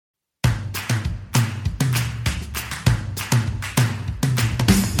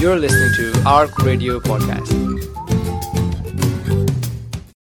You're listening to ARC Radio Podcast.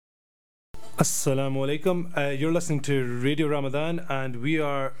 Assalamu alaikum. You're listening to Radio Ramadan, and we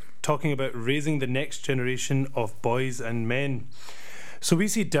are talking about raising the next generation of boys and men. So we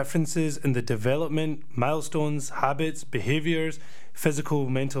see differences in the development, milestones, habits, behaviours, physical,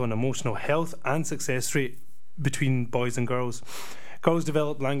 mental and emotional health and success rate between boys and girls. Girls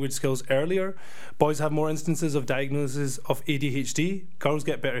develop language skills earlier. Boys have more instances of diagnosis of ADHD. Girls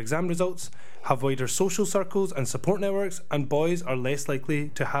get better exam results, have wider social circles and support networks, and boys are less likely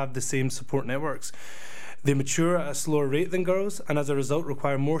to have the same support networks. They mature at a slower rate than girls, and as a result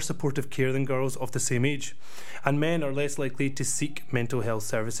require more supportive care than girls of the same age. And men are less likely to seek mental health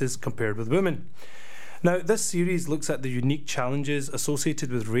services compared with women. Now, this series looks at the unique challenges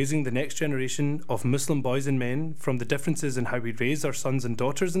associated with raising the next generation of Muslim boys and men, from the differences in how we raise our sons and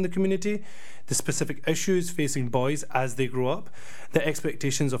daughters in the community, the specific issues facing boys as they grow up, the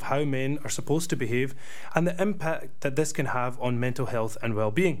expectations of how men are supposed to behave, and the impact that this can have on mental health and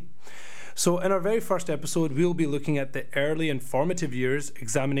well-being. So in our very first episode, we'll be looking at the early and formative years,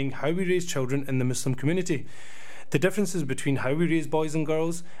 examining how we raise children in the Muslim community, the differences between how we raise boys and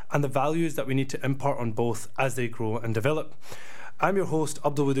girls, and the values that we need to impart on both as they grow and develop. I'm your host,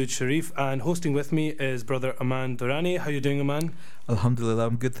 Abdul Wadud Sharif, and hosting with me is brother Aman Durrani. How are you doing, Aman? Alhamdulillah,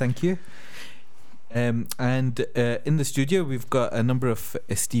 I'm good, thank you. In the studio, we've got a number of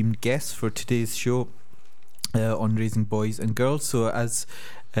esteemed guests for today's show on raising boys and girls. So as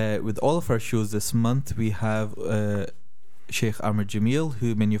with all of our shows this month, we have Sheikh Amr Jamil,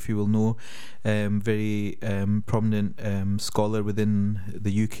 who many of you will know, very prominent scholar within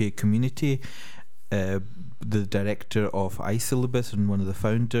the UK community, the director of iSyllabus and one of the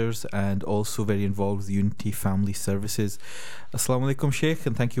founders, and also very involved with Unity Family Services. Assalamu alaikum, Sheikh,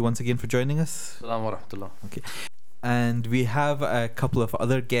 and thank you once again for joining us. Assalamu wa rahmatullah. Okay. And we have a couple of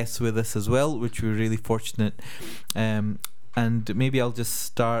other guests with us as well, which we're really fortunate. And maybe I'll just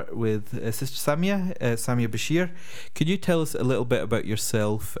start with Sister Samia Bashir. Could you tell us a little bit about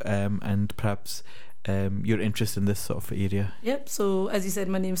yourself and perhaps your interest in this sort of area? Yep, so as you said,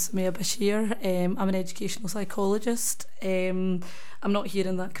 my name's Samia Bashir. I'm an educational psychologist. I'm not here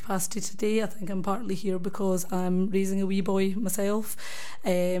in that capacity today. I think I'm partly here because I'm raising a wee boy myself,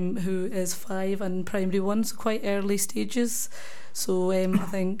 who is 5 and primary 1, so quite early stages. So I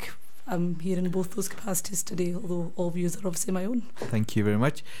think I'm here in both those capacities today, although all views are obviously my own. Thank you very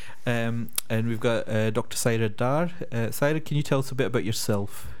much. And we've got Dr. Saira Dar. Saira, can you tell us a bit about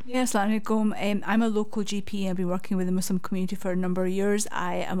yourself? Yes, Assalamu alaikum. I'm a local GP. I've been working with the Muslim community for a number of years.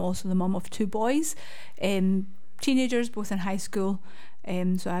 I am also the mum of 2 boys, teenagers, both in high school.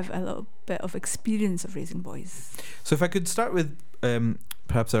 So I have a little bit of experience of raising boys. So if I could start with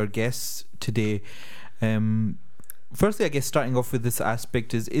perhaps our guests today. Firstly, I guess starting off with this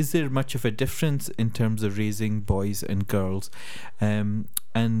aspect is there much of a difference in terms of raising boys and girls?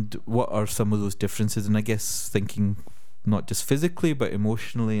 And what are some of those differences? And I guess thinking not just physically, but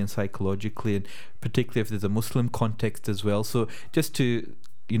emotionally and psychologically, and particularly if there's a Muslim context as well. So just to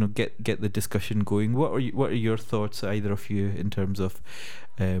get the discussion going, what are your thoughts, either of you, in terms of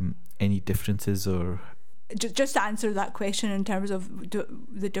any differences or... Just to answer that question in terms of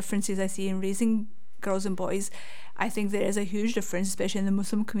the differences I see in raising girls and boys, I think there is a huge difference, especially in the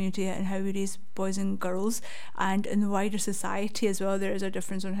Muslim community, and how we raise boys and girls, and in the wider society as well. There is a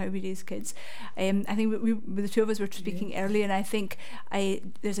difference on how we raise kids. I think the two of us were speaking earlier, and I think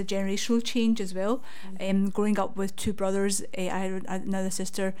there's a generational change as well. Growing up with 2 brothers, I had another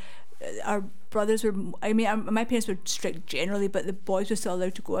sister. Our brothers were, my parents were strict generally, but the boys were still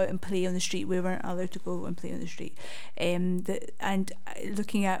allowed to go out and play on the street. We weren't allowed to go and play on the street. And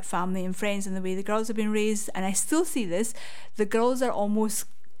looking at family and friends and the way the girls have been raised, and I still see this, the girls are almost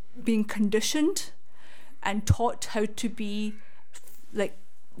being conditioned and taught how to be like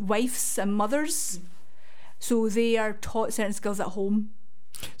wives and mothers. So they are taught certain skills at home.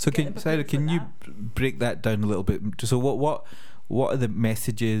 So Sarah, can you break that down a little bit? So what are the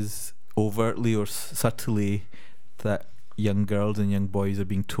messages overtly or subtly that young girls and young boys are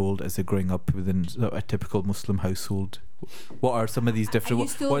being told as they're growing up within a typical Muslim household? What are some of these different...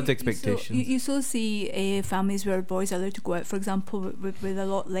 what are the expectations? You still see families where boys are allowed to go out, for example, with a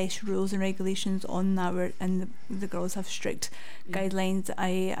lot less rules and regulations on that, and the girls have strict guidelines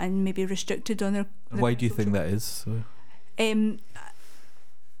and maybe restricted on their... Why do you think that is?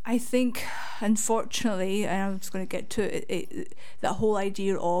 I think, unfortunately, and I'm just going to get to it, that whole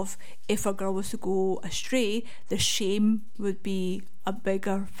idea of if a girl was to go astray, the shame would be a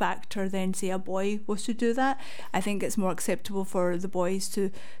bigger factor than, say, a boy was to do that. I think it's more acceptable for the boys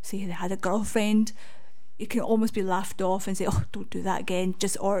to say they had a girlfriend, it can almost be laughed off and say, oh, don't do that again,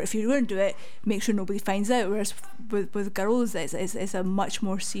 or if you're going to do it, make sure nobody finds out. Whereas with girls, it's a much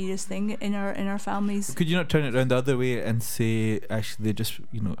more serious thing in our families. Could you not turn it around the other way and say, actually, they just,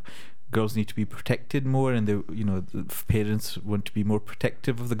 girls need to be protected more, and the parents want to be more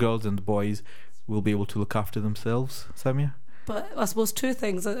protective of the girls, and the boys will be able to look after themselves? Samia? But I suppose two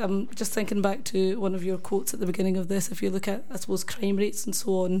things. I'm just thinking back to one of your quotes at the beginning of this. If you look at, I suppose, crime rates and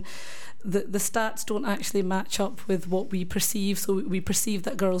so on, the stats don't actually match up with what we perceive. So we perceive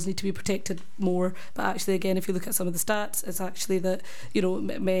that girls need to be protected more, but actually, again, if you look at some of the stats, it's actually that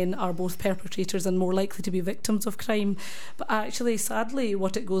men are both perpetrators and more likely to be victims of crime. But actually, sadly,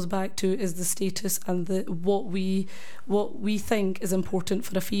 what it goes back to is the status and what we think is important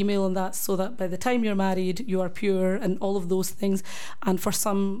for a female, and that's so that by the time you're married, you are pure and all of those things. And for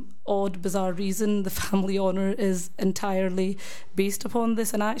some odd, bizarre reason, the family honour is entirely based upon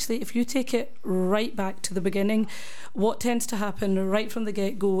this. And actually, if you take it right back to the beginning, what tends to happen right from the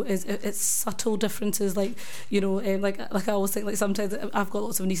get-go is it's subtle differences, like I always think, like sometimes I've got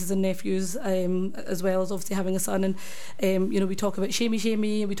lots of nieces and nephews, as well as obviously having a son, and we talk about shamey,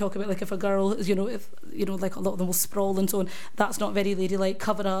 and we talk about, like, if a girl is, like a lot of them will sprawl and so on, that's not very ladylike.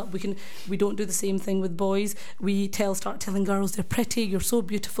 Cover up. We don't do the same thing with boys. We start telling girls they're pretty, you're so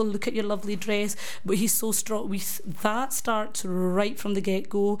beautiful, look at your lovely dress, but he's so strong. That starts right from the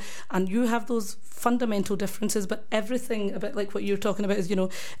get-go, and you have those fundamental differences. But everything about, like what you're talking about, is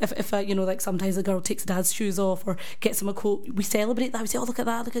if like sometimes a girl takes dad's shoes off or gets him a coat, we celebrate that. We say, oh, look at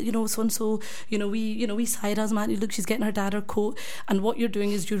that, look at so and so, we side us, man, look, she's getting her dad her coat. And what you're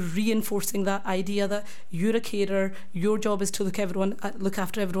doing is you're reinforcing that idea that you're a carer, your job is to look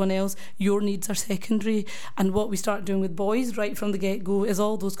after everyone else, your needs are secondary. And what we start doing with boys right from the get-go is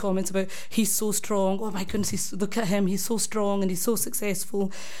all those comments about, he's so strong, oh my goodness, look at him, he's so strong and he's so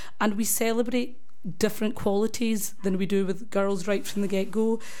successful. And we celebrate different qualities than we do with girls right from the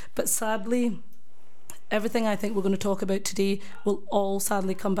get-go. But sadly, everything I think we're going to talk about today will all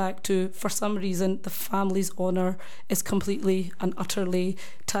sadly come back to, for some reason, the family's honour is completely and utterly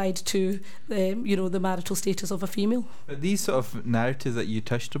tied to the marital status of a female. But these sort of narratives that you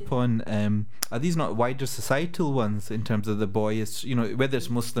touched upon, are these not wider societal ones in terms of the boy is, whether it's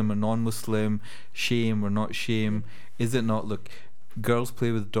Muslim or non-Muslim, shame or not shame? Is it not, look, girls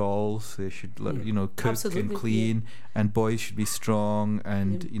play with dolls, they should cook Absolutely, and clean, and boys should be strong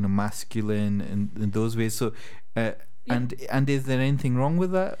and masculine in those ways. So and is there anything wrong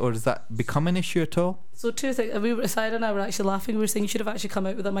with that, or does that become an issue at all? So two things. Sarah and I were actually laughing. We were saying you should have actually come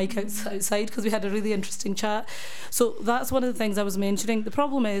out with a mic outside, because we had a really interesting chat. So that's one of the things I was mentioning. The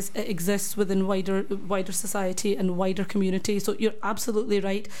problem is it exists within wider society and wider community. So you're absolutely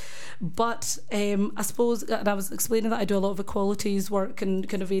right. But I suppose, and I was explaining that I do a lot of equalities work and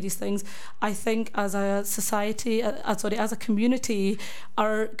kind of various things. I think as a society, as a community,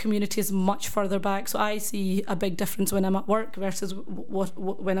 our community is much further back. So I see a big difference when I'm at work versus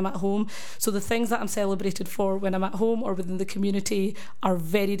when I'm at home. So the things that I'm celebrated for when I'm at home or within the community are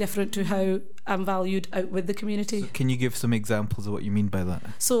very different to how I'm valued out with the community. So can you give some examples of what you mean by that?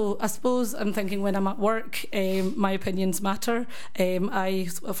 So I suppose I'm thinking when I'm at work, my opinions matter.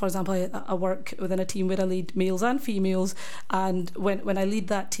 For example, I work within a team where I lead males and females, and when I lead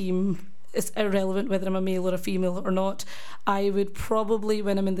that team, it's irrelevant whether I'm a male or a female or not. I would probably,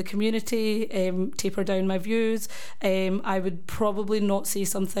 when I'm in the community, taper down my views. I would probably not say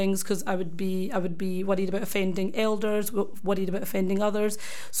some things because I would be worried about offending elders, worried about offending others.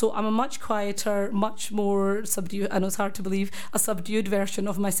 So I'm a much quieter, much more subdued, I know it's hard to believe, a subdued version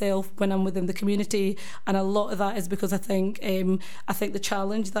of myself when I'm within the community. And a lot of that is because I think the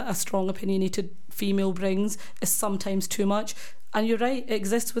challenge that a strong opinionated female brings is sometimes too much. And you're right, it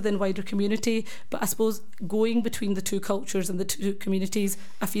exists within wider community, but I suppose going between the two cultures and the two communities,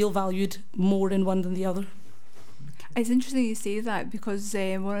 I feel valued more in one than the other. It's interesting you say that, because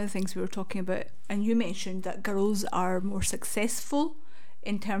one of the things we were talking about, and you mentioned that girls are more successful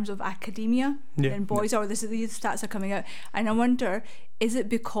in terms of academia than boys are. These stats are coming out, and I wonder, is it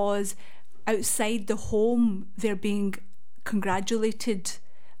because outside the home they're being congratulated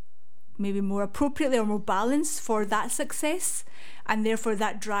maybe more appropriately or more balanced for that success, and therefore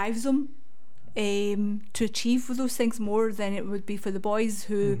that drives them to achieve those things more than it would be for the boys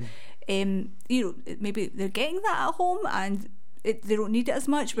who maybe they're getting that at home and they don't need it as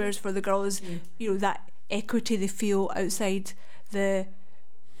much, whereas for the girls that equity they feel outside the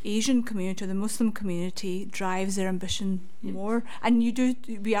Asian community or the Muslim community drives their ambition more. And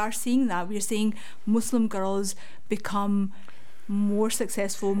we are seeing that. We're seeing Muslim girls become more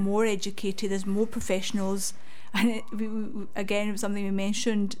successful, more educated, there's more professionals. And again, it was something we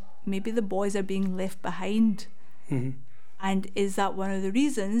mentioned maybe the boys are being left behind. Mhm. And is that one of the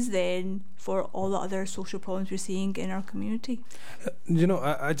reasons then for all the other social problems we're seeing in our community? You know,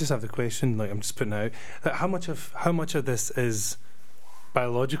 I just have the question. Like, I'm just putting out how much of this is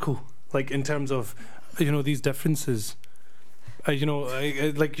biological, like in terms of, you know, these differences. You know,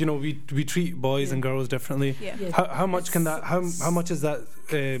 like, you know, we treat boys and girls differently. Yeah. Yeah. How much can that? How much is that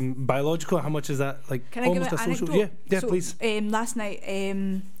biological? How much is that like Can I give almost an a social? anecdote? Yeah, So, please. Last night,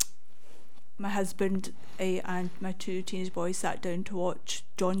 my husband and my 2 teenage boys sat down to watch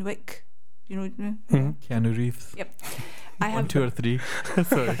John Wick. You know, Mhm. Keanu Reeves. Yep. I 1, have 2 or 3.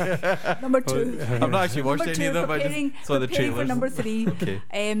 Sorry. number 2. I've not actually watched Number any 2, of them. I preparing, just saw the preparing for trailers. number 3. Okay.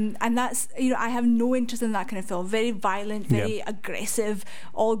 And that's, you know, I have no interest in that kind of film. Very violent, very aggressive,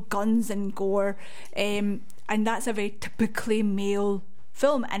 all guns and gore. And that's a very typically male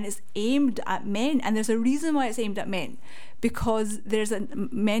film, and it's aimed at men. And there's a reason why it's aimed at men, because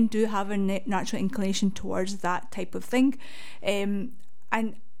men do have a natural inclination towards that type of thing. And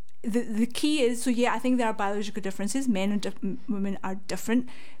the key is, so yeah, I think there are biological differences. Men and women are different.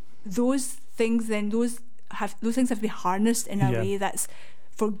 Those things things have to be harnessed in a way that's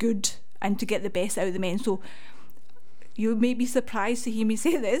for good and to get the best out of the men. So you may be surprised to hear me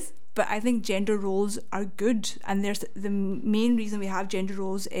say this, but I think gender roles are good, and there's the main reason we have gender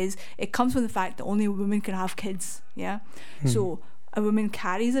roles is it comes from the fact that only a woman can have kids. Yeah, so a woman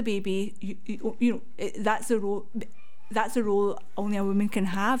carries a baby. You know that's a role. That's a role only a woman can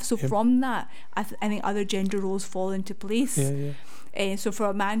have. So from that, I think other gender roles fall into place. So for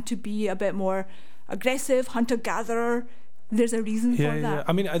a man to be a bit more aggressive, hunter-gatherer, there's a reason for that. Yeah.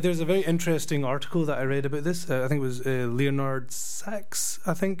 I mean, there's a very interesting article that I read about this. I think it was Leonard Sachs.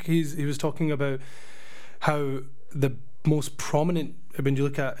 I think he was talking about how the most prominent, when you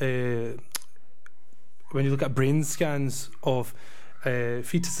look at brain scans of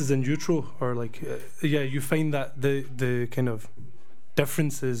fetuses in utero, or like you find that the kind of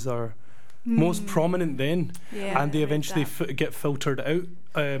differences are most prominent then, and they eventually get filtered out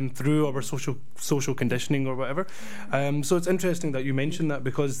through our social conditioning or whatever. So it's interesting that you mentioned that,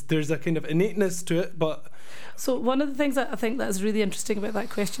 because there's a kind of innateness to it. But so one of the things that I think that is really interesting about that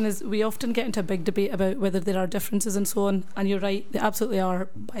question is we often get into a big debate about whether there are differences and so on, and you're right, they absolutely are.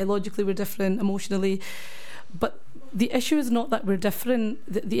 Biologically we're different, emotionally, but the issue is not that we're different.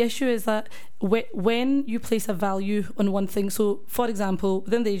 The issue is that when you place a value on one thing, so for example,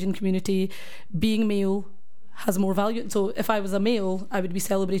 within the Asian community, being male has more value. So if I was a male, I would be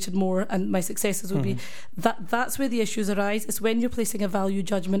celebrated more, and my successes would be that's where the issues arise. It's when you're placing a value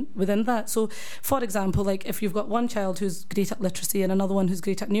judgment within that. So for example, like if you've got one child who's great at literacy and another one who's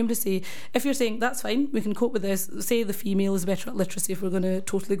great at numeracy, if you're saying that's fine, we can cope with this, say the female is better at literacy, if we're going to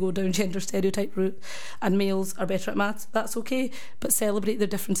totally go down gender stereotype route, and males are better at maths, that's okay, but celebrate their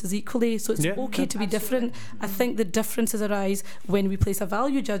differences equally. So it's okay to be different. I think the differences arise when we place a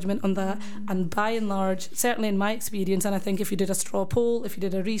value judgment on that, and by and large, certainly in my experience, and I think if you did a straw poll, if you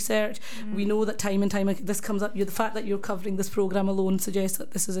did a research, we know that time and time again this comes up. The fact that you're covering this programme alone suggests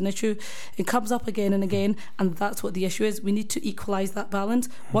that this is an issue. It comes up again and again, and that's what the issue is. We need to equalise that balance.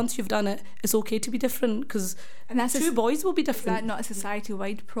 Once you've done it, it's okay to be different, because two boys will be different. Is that not a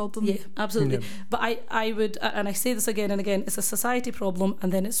society-wide problem? Yeah, absolutely. But I would, and I say this again and again, it's a society problem,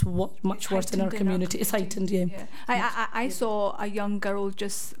 and then it's much worse in our community. It's heightened, I saw a young girl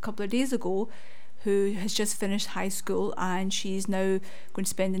just a couple of days ago who has just finished high school, and she's now going to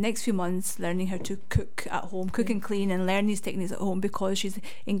spend the next few months learning how to cook at home, cook and clean, and learn these techniques at home, because she's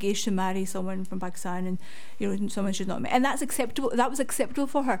engaged to marry someone from Pakistan, and someone she's not met, and that's acceptable. That was acceptable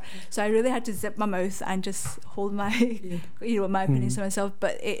for her. So I really had to zip my mouth and just hold my my opinions to myself.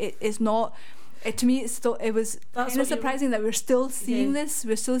 But it's not. To me, it was kind of surprising that we're still seeing this.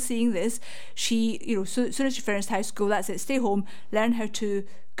 We're still seeing this. She, so soon as she finished high school, that's it. Stay home, learn how to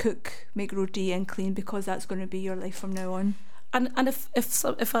cook, make roti and clean, because that's going to be your life from now on. And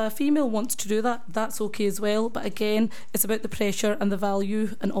if a female wants to do that, that's okay as well. But again, it's about the pressure and the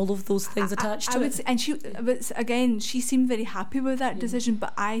value and all of those things attached to it. And she seemed very happy with that decision.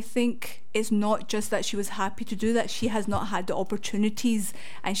 But I think it's not just that she was happy to do that. She has not had the opportunities,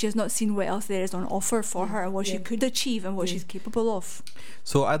 and she has not seen what else there is on offer for her, and what she could achieve, and what she's capable of.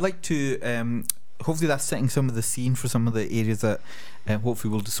 So I'd like to. Hopefully that's setting some of the scene for some of the areas that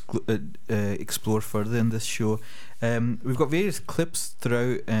hopefully we'll explore further in this show. We've got various clips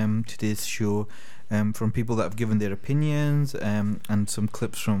throughout today's show from people that have given their opinions, and some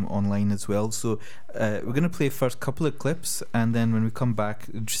clips from online as well. So we're going to play first couple of clips, and then when we come back,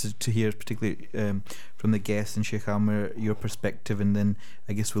 just to hear particularly from the guests and Sheikh Amr your perspective, and then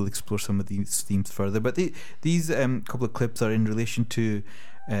I guess we'll explore some of these themes further. But these couple of clips are in relation to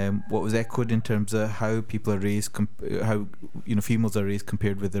what was echoed in terms of how people are raised, how females are raised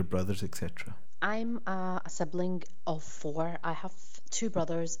compared with their brothers, etc. I'm a sibling of 4. I have 2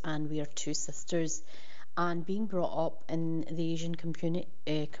 brothers and we are 2 sisters. And being brought up in the Asian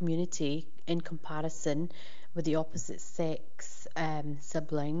community in comparison with the opposite sex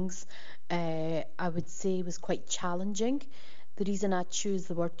siblings, I would say was quite challenging. The reason I choose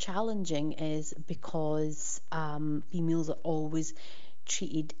the word challenging is because females are always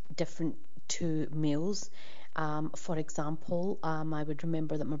treated different to males. For example, I would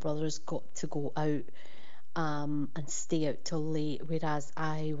remember that my brothers got to go out and stay out till late, whereas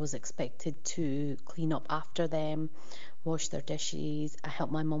I was expected to clean up after them, wash their dishes, I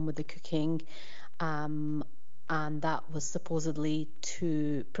helped my mum with the cooking, and that was supposedly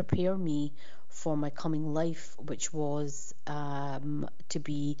to prepare me for my coming life, which was to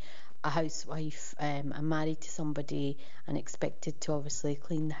be a housewife. I'm married to somebody and expected to obviously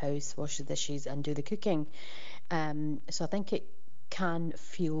clean the house, wash the dishes and do the cooking. So I think it can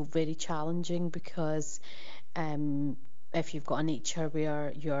feel very challenging because if you've got a nature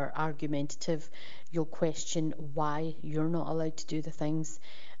where you're argumentative, you'll question why you're not allowed to do the things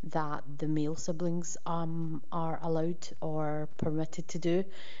that the male siblings are allowed or permitted to do.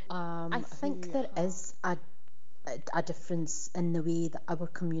 I think there is a difference in the way that our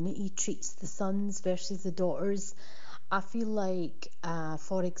community treats the sons versus the daughters. I feel like,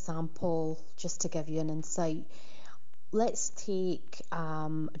 for example, just to give you an insight, let's take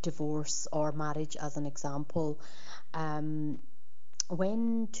divorce or marriage as an example.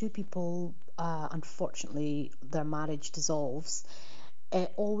 When 2 people, unfortunately, their marriage dissolves,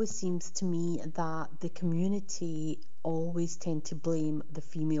 it always seems to me that the community always tend to blame the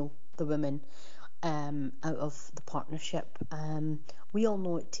female, the women, out of the partnership. We all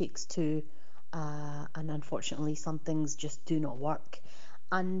know it takes 2, and unfortunately some things just do not work.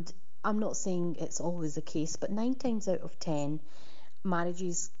 And I'm not saying it's always the case, but 9 times out of 10,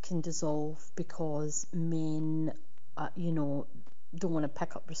 marriages can dissolve because men, don't want to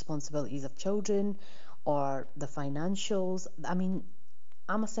pick up responsibilities of children or the financials. I mean,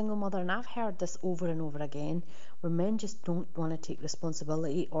 I'm a single mother and I've heard this over and over again, where men just don't want to take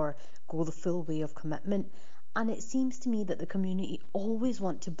responsibility or go the full way of commitment. And it seems to me that the community always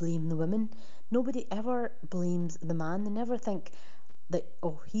want to blame the women. Nobody ever blames the man. They never think that,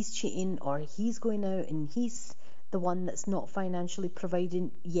 oh, he's cheating or he's going out and he's the one that's not financially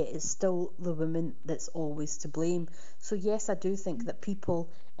providing, yet it's still the woman that's always to blame. So yes, I do think that people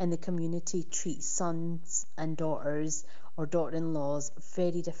in the community treat sons and daughters or daughter-in-laws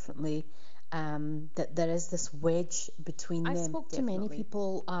very differently, that there is this wedge between them. I spoke to many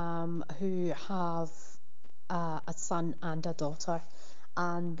people who have a son and a daughter,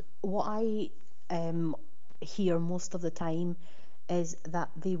 and what I hear most of the time is that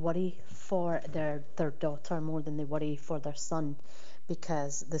they worry for their daughter more than they worry for their son,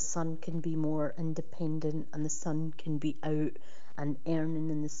 because the son can be more independent and the son can be out and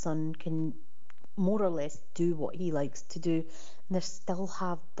earning and the son can more or less do what he likes to do, and they still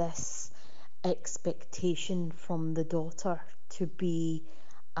have this expectation from the daughter to be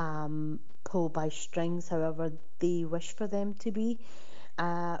pulled by strings however they wish for them to be.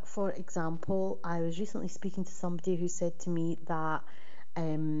 For example, I was recently speaking to somebody who said to me that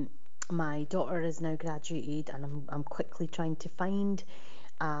my daughter is now graduated and I'm quickly trying to find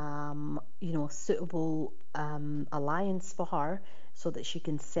a suitable alliance for her so that she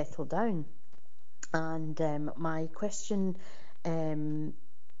can settle down. And my question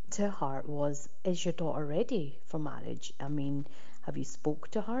to her was, is your daughter ready for marriage? I mean, have you spoke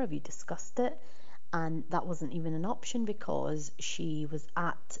to her? Have you discussed it? And that wasn't even an option because she was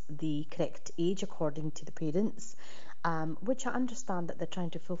at the correct age according to the parents, which I understand that they're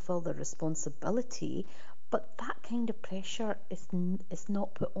trying to fulfill their responsibility, but that kind of pressure is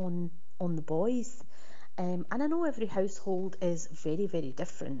not put on the boys. And I know every household is very, very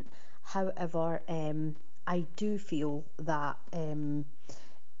different. However, I do feel that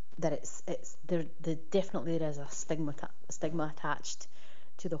that it's there definitely there is a stigma attached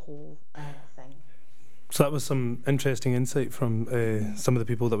to the whole thing. So that was some interesting insight from some of the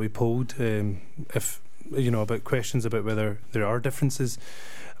people that we polled, about questions about whether there are differences.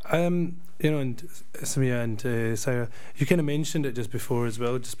 And Samia and Sarah, you kind of mentioned it just before as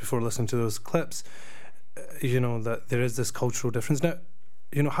well, just before listening to those clips, that there is this cultural difference. Now,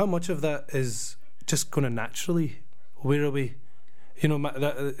 how much of that is just going to naturally? Where are we?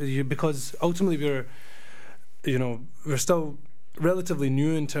 Because ultimately we're still relatively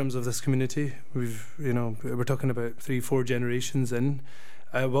new in terms of this community. We're talking about 3-4 generations in.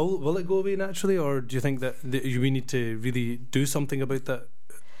 Will it go away naturally, or do you think that we need to really do something about that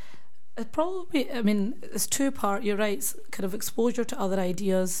It probably, I mean, it's two-part. You're right. It's kind of exposure to other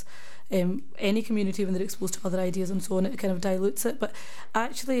ideas. Any community, when they're exposed to other ideas and so on, it kind of dilutes it. But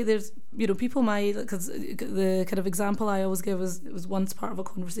actually, there's, people might, because the kind of example I always give was, it was once part of a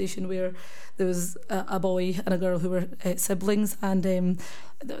conversation where there was a boy and a girl who were siblings, and there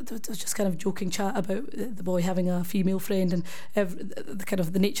was just kind of joking chat about the boy having a female friend, and the kind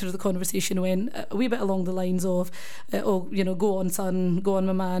of the nature of the conversation went a wee bit along the lines of, go on son, go on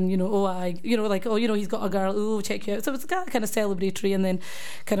my man, he's got a girl, check you out. So it was kind of celebratory, and then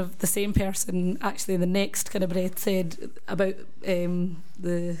kind of the same person actually in the next kind of breath said about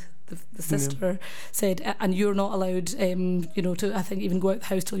the sister said, and you're not allowed to, I think, even go out the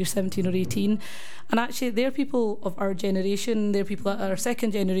house till you're 17 or 18. And actually they're people of our generation, they're people that are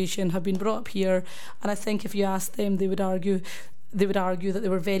second generation, have been brought up here, and I think if you ask them, they would argue that they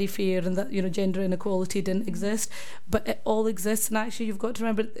were very fair and that gender inequality didn't exist, but it all exists. And actually you've got to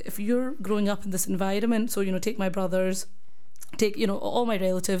remember, if you're growing up in this environment, so take my brothers, take all my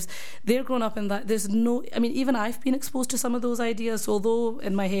relatives, they're grown up in that. There's no, I mean, even I've been exposed to some of those ideas, so although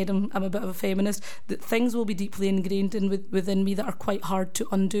in my head I'm a bit of a feminist, that things will be deeply ingrained within me that are quite hard to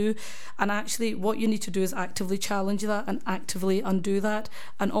undo. And actually what you need to do is actively challenge that and actively undo that,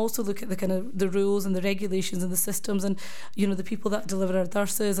 and also look at the kind of the rules and the regulations and the systems, and the people that deliver our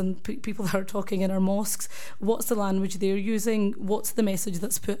darses and people that are talking in our mosques, what's the language they're using, what's the message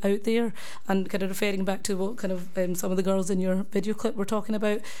that's put out there. And kind of referring back to what kind of some of the girls in your video clip we're talking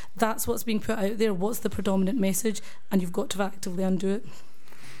about, that's what's being put out there, what's the predominant message, and you've got to actively undo it.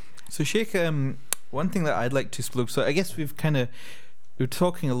 So Sheikh, one thing that I'd like to explore, so I guess we're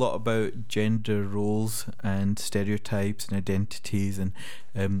talking a lot about gender roles and stereotypes and identities, and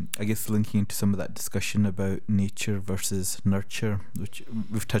I guess linking into some of that discussion about nature versus nurture, which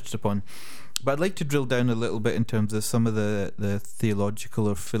we've touched upon. But I'd like to drill down a little bit in terms of some of the theological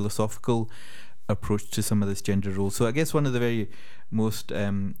or philosophical approach to some of this gender role. So I guess one of the very most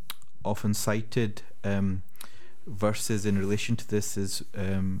often cited verses in relation to this is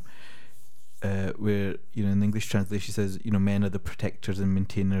where in the English translation says men are the protectors and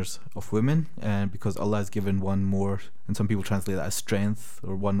maintainers of women, and because Allah has given one more, and some people translate that as strength,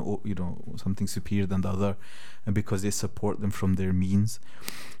 or one something superior than the other, and because they support them from their means.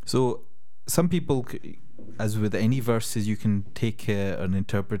 So some people, as with any verses, you can take and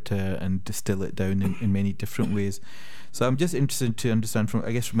interpret and distill it down in many different ways. So I'm just interested to understand from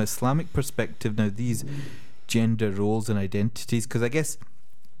an Islamic perspective now these gender roles and identities, because I guess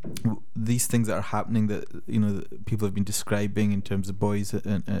these things that are happening that that people have been describing in terms of boys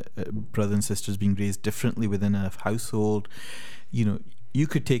and brothers and sisters being raised differently within a household, you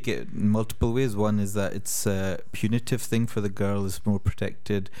could take it in multiple ways. One is that it's a punitive thing for the girl, is more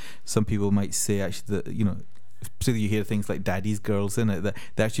protected. Some people might say actually that particularly you hear things like daddy's girls in it, that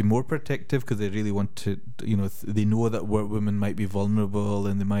they're actually more protective because they really want to, they know that women might be vulnerable,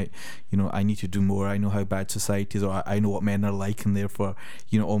 and they might, I need to do more, I know how bad society is, or I know what men are like, and therefore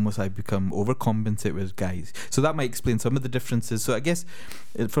almost I become overcompensate with guys. So that might explain some of the differences. So I guess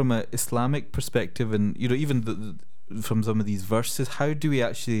from an Islamic perspective, and even from some of these verses, how do we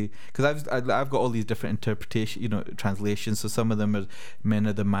actually, because I've got all these different interpretation translations. So some of them are men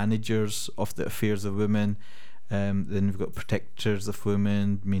are the managers of the affairs of women, then we've got protectors of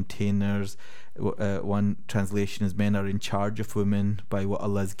women, maintainers. One translation is men are in charge of women by what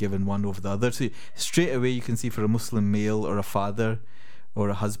Allah has given one over the other. So straight away you can see, for a Muslim male or a father or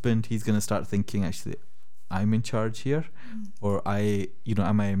a husband, he's going to start thinking, actually, I'm in charge here, or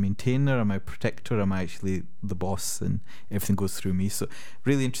am I a maintainer, am I a protector, am I actually the boss, and everything goes through me. So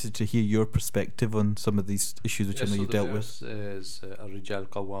really interested to hear your perspective on some of these issues which I know you've dealt with. Is الرجال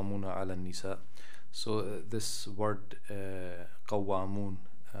قوامون على النساء. So this word قوامون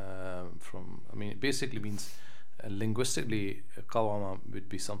it basically means linguistically qawama would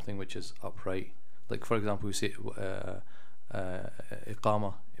be something which is upright. Like for example, we say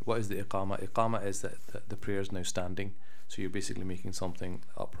iqama. What is the iqama? Iqama is that the prayer is now standing, so you're basically making something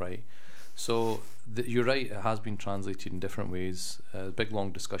upright. So you're right, it has been translated in different ways. Big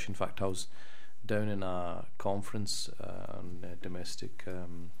long discussion. In fact, I was down in a conference on domestic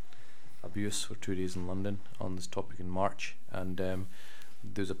abuse for 2 days in London on this topic in March, and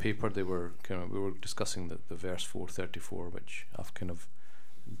there's a paper we were discussing the verse 434, which I've kind of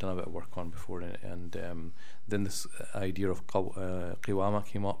done a bit of work on before, and then this idea of qiwama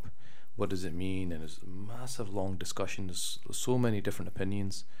came up. What does it mean? And it's a massive long discussion. There's so many different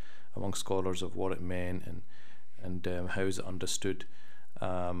opinions among scholars of what it meant and how is it understood,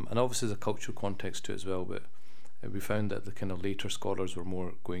 and obviously there's a cultural context to it as well, but we found that the kind of later scholars were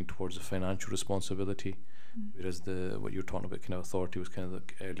more going towards the financial responsibility whereas what you're talking about kind of authority was kind of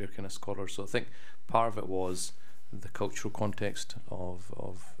the earlier kind of scholars. So I think part of it was the cultural context of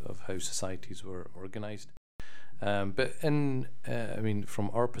how societies were organised. But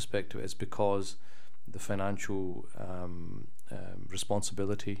from our perspective, it's because the financial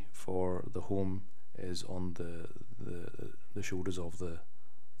responsibility for the home is on the shoulders of the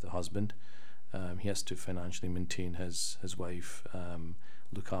husband. He has to financially maintain his wife,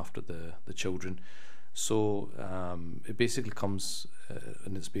 look after the children. So it basically comes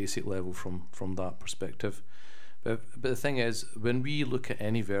in its basic level from that perspective. But the thing is, when we look at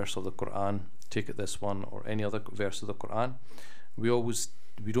any verse of the Quran, take it this one or any other verse of the Quran, we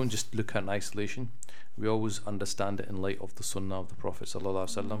don't just look at it in isolation. We always understand it in light of the Sunnah of the Prophet sallallahu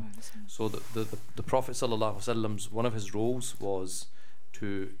alaihi wasallam. So the Prophet sallallahu alaihi wasallam's one of his roles was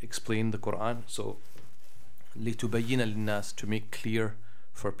to explain the Quran. So لِتُبَيِّنَ لِلنَّاسِ, to make clear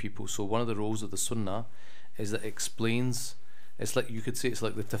for people. So one of the roles of the Sunnah is that it explains. It's like, you could say, it's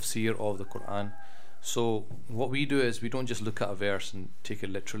like the tafsir of the Quran. So what we do is we don't just look at a verse and take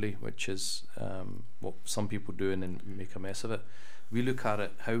it literally, which is what some people do and then make a mess of it. We look at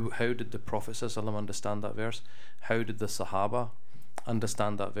it, how did the Prophet ﷺ understand that verse? How did the Sahaba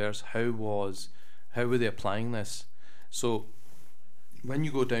understand that verse? How were they applying this? So when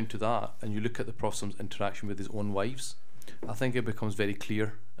you go down to that and you look at the Prophet's interaction with his own wives, I think it becomes very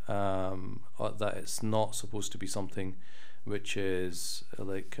clear that it's not supposed to be something which is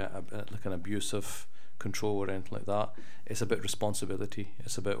like an abusive control or anything like that. It's about responsibility.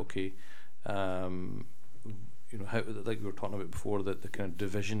 It's about how, like we were talking about before, the kind of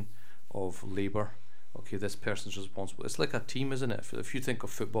division of labour. Okay, this person's responsible. It's like a team, isn't it? If you think of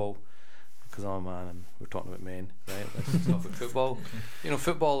football, because I'm a man and we're talking about men, right? Let's talk about football.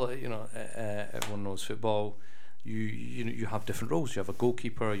 Football. Everyone knows football. You have different roles. You have a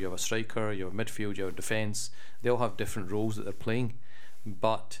goalkeeper, you have a striker, you have a midfield, you have a defence. They all have different roles that they're playing,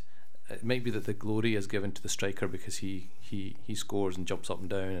 but it might be that the glory is given to the striker because he scores and jumps up and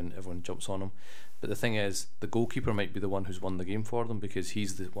down and everyone jumps on him. But the thing is, the goalkeeper might be the one who's won the game for them because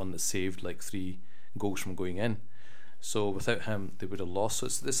he's the one that saved like 3 goals from going in. So without him, they would have lost. So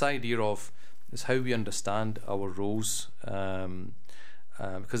it's this idea of, it's how we understand our roles.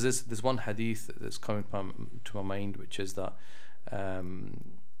 Because there's one hadith that's coming to my mind, which is that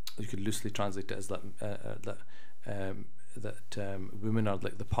you could loosely translate it as that women are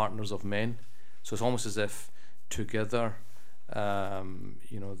like the partners of men. So it's almost as if together,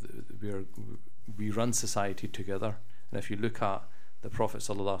 we run society together. And if you look at the Prophet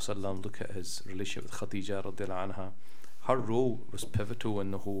sallallahu alaihi wasallam, look at his relationship with Khadija radhiyallahu anha, her role was pivotal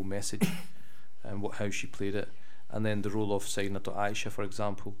in the whole message and how she played it. And then the role of Sayyidina Aisha, for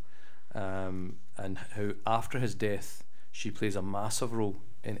example, and how after his death she plays a massive role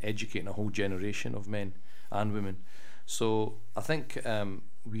in educating a whole generation of men and women. So I think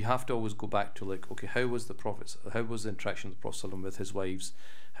we have to always go back to how was the interaction of the Prophet with his wives?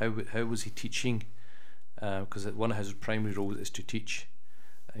 How was he teaching? Because one of his primary roles is to teach.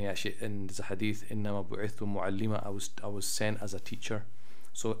 And actually, in the hadith, إِنَّمَا بُعِثْتُ مُعَلِّمًا, I was sent as a teacher.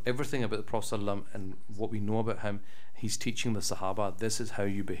 So everything about the Prophet ﷺ and what we know about him, he's teaching the Sahaba, this is how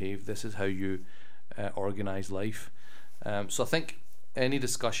you behave, this is how you organise life. So I think any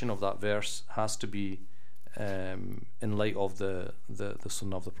discussion of that verse has to be in light of the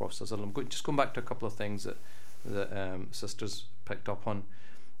Sunnah of the Prophet ﷺ. Just going back to a couple of things that sisters picked up on.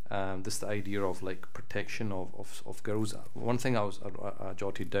 The idea of protection of girls. One thing I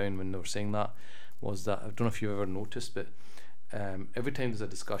jotted down when they were saying that was that, I don't know if you've ever noticed, but every time there's a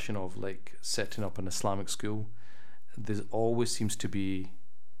discussion of setting up an Islamic school, there always seems to be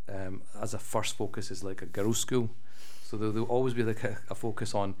as a first focus is a girls' school. So there'll always be a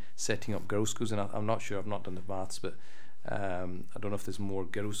focus on setting up girls' schools, and I'm not sure, I've not done the maths, but I don't know if there's more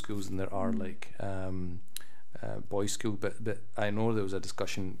girls' schools than there are boys' school, but I know there was a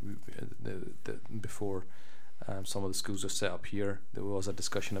discussion before some of the schools are set up here. There was a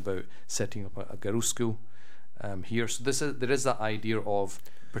discussion about setting up a girls' school here. So there is that idea of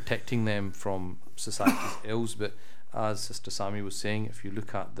protecting them from society's ills. But as Sister Sami was saying, if you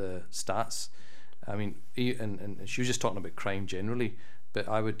look at the stats, I mean, and she was just talking about crime generally, but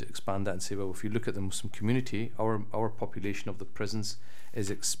I would expand that and say, well, if you look at the Muslim community, our population of the prisons is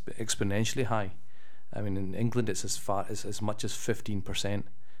exponentially high. I mean, in England, it's as much as 15%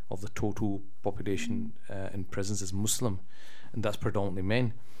 of the total population in prisons is Muslim, and that's predominantly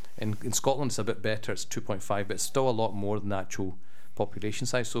men. In Scotland, it's a bit better; it's 2.5, but it's still a lot more than the actual population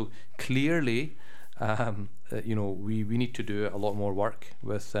size. So clearly, we need to do a lot more work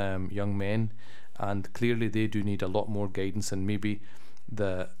with young men, and clearly they do need a lot more guidance, and maybe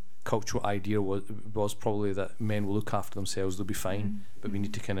the cultural idea was probably that men will look after themselves, they'll be fine, but we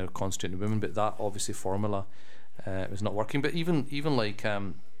need to kind of concentrate on women. But that obviously formula was not working. But even like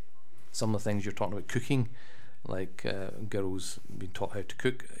some of the things you're talking about, cooking, like girls being taught how to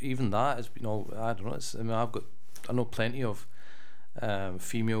cook, even that has been all, I don't know. I know plenty of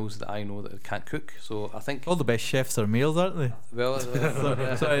females that I know that can't cook, so I think all the best chefs are males, aren't they? Well,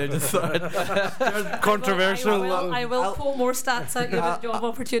 sorry, I just thought controversial. I will pull more stats out of job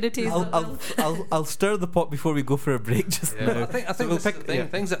opportunities. I'll stir the pot before we go for a break. Just now. I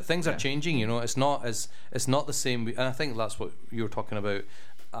think things are changing. You know, it's not the same. And I think that's what you were talking about.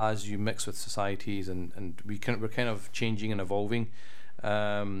 As you mix with societies, and we're kind of changing and evolving,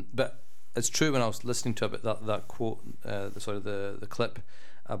 but. It's true. When I was listening to that quote, the clip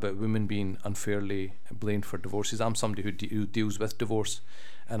about women being unfairly blamed for divorces, I'm somebody who deals with divorce,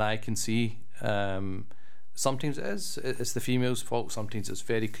 and I can see sometimes it's the female's fault, sometimes it's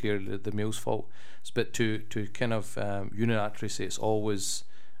very clearly the male's fault. But to kind of unilaterally say it's always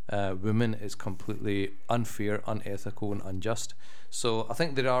women is completely unfair, unethical, and unjust. So I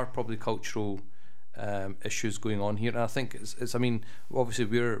think there are probably cultural issues going on here, and I think it's I mean, obviously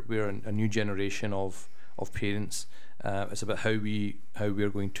we're a new generation of parents. It's about how we're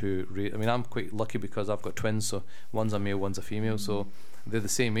going to raise. I mean, I'm quite lucky because I've got twins, so one's a male, one's a female, so they're the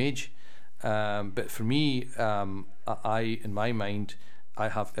same age. But for me, I in my mind, I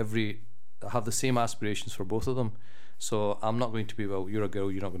have the same aspirations for both of them. So I'm not going to be, well, you're a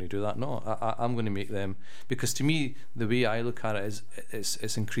girl, you're not going to do that. No, I'm going to make them, because to me, the way I look at it is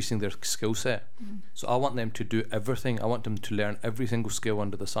it's increasing their skill set. So I want them to do everything. I want them to learn every single skill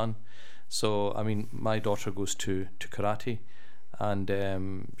under the sun. So, I mean, my daughter goes to karate, and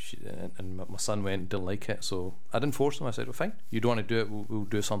my son went and didn't like it. So I didn't force him. I said, well, fine, you don't want to do it, we'll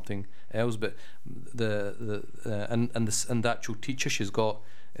do something else. But the actual teacher she's got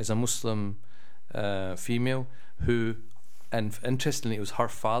is a Muslim female, who, and interestingly, it was her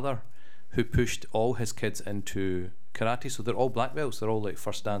father who pushed all his kids into karate. So they're all black belts. They're all like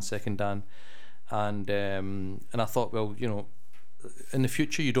first dan, second dan, and I thought, well, you know, in the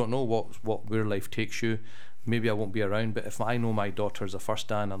future you don't know where life takes you. Maybe I won't be around, but if I know my daughter's a first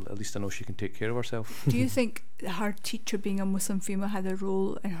dan, at least I know she can take care of herself. Do you think her teacher being a Muslim female had a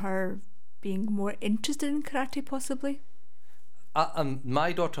role in her being more interested in karate, possibly?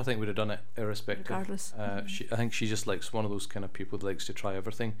 My daughter, I think, would have done it irrespective. Regardless. I think she just likes one of those kind of people that likes to try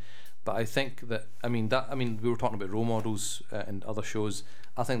everything. But I think that we were talking about role models in other shows.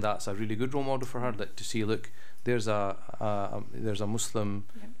 I think that's a really good role model for her. That to see, look, there's a Muslim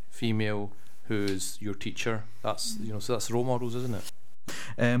female who's your teacher. That's so that's role models, isn't it?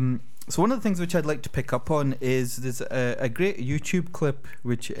 So one of the things which I'd like to pick up on is there's a great YouTube clip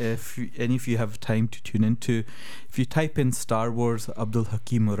which if any of you have time to tune into, if you type in Star Wars Abdul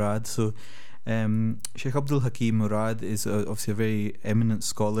Hakim Murad, so Sheikh Abdul Hakim Murad is obviously a very eminent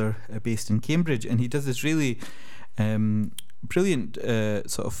scholar based in Cambridge, and he does this really brilliant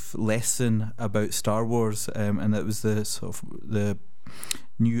sort of lesson about Star Wars, and that was the sort of the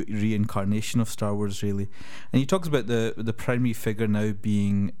new reincarnation of Star Wars, really. And he talks about the primary figure now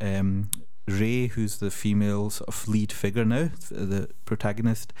being Rey, who's the female sort of lead figure now, the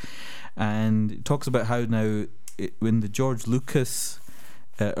protagonist, and he talks about how now when the George Lucas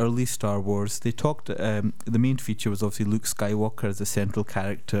early Star Wars, they talked the main feature was obviously Luke Skywalker as a central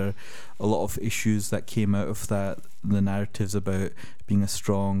character. A lot of issues that came out of that, the narratives about being a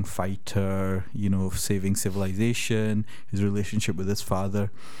strong fighter, saving civilization, his relationship with his father.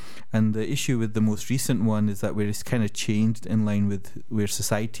 And the issue with the most recent one is that where it's kind of changed in line with where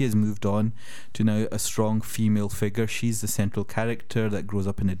society has moved on to now a strong female figure. She's the central character that grows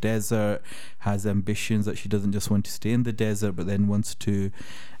up in a desert, has ambitions that she doesn't just want to stay in the desert, but then wants to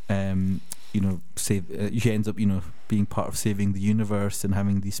save. She ends up being part of saving the universe and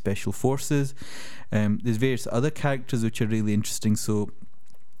having these special forces. There's various other characters which are really interesting. So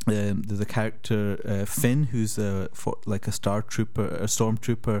there's a character Finn, who's like a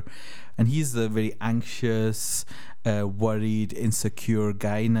stormtrooper, and he's the very anxious, worried, insecure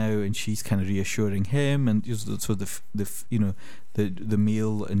guy now, and she's kind of reassuring him, and so the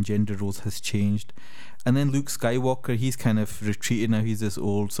male and gender roles has changed. And then Luke Skywalker, he's kind of retreated now. He's this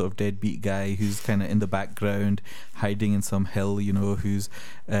old sort of deadbeat guy who's kind of in the background, hiding in some hill, who's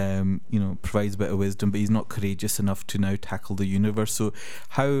provides a bit of wisdom, but he's not courageous enough to now tackle the universe. So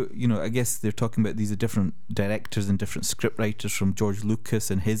how, I guess they're talking about these are different directors and different script writers from George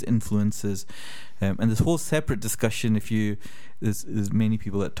Lucas and his influences, And this whole separate discussion, there's many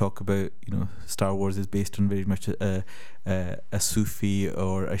people that talk about, Star Wars is based on very much a Sufi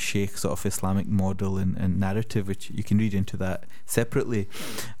or a Sheikh sort of Islamic model and narrative, which you can read into that separately.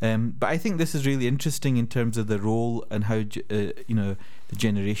 But I think this is really interesting in terms of the role and how the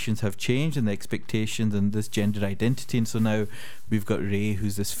generations have changed and the expectations and this gender identity. And so now we've got Rey,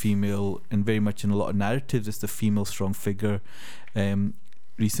 who's this female, and very much in a lot of narratives, it's the female strong figure.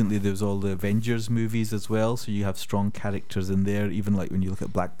 Recently there was all the Avengers movies as well, so you have strong characters in there. Even like when you look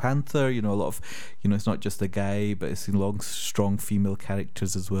at Black Panther, a lot of, it's not just a guy, but it's strong female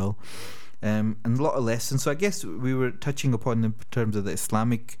characters as well. And a lot of lessons. So I guess we were touching upon in terms of the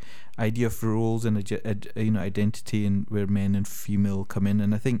Islamic idea of roles and identity, and where men and female come in.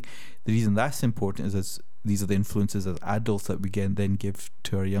 And I think the reason that's important is as these are the influences as adults that we can then give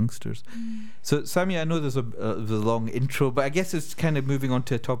to our youngsters. So Sammy, I know there's a long intro, but I guess it's kind of moving on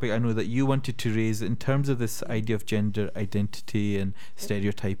to a topic I know that you wanted to raise in terms of this idea of gender identity and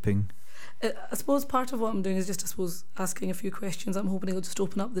stereotyping. I suppose part of what I'm doing is just, asking a few questions. I'm hoping it'll just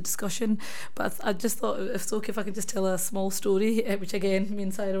open up the discussion. But I just thought, if it's okay, if I could just tell a small story, which again, me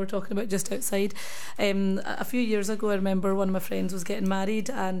and Sarah were talking about just outside. A few years ago, I remember one of my friends was getting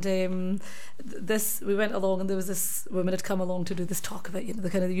married, and we went along, and there was this woman had come along to do this talk about, the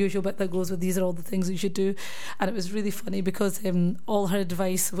kind of the usual bit that goes with these are all the things you should do. And it was really funny because all her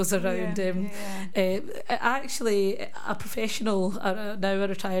advice was around actually a professional, now a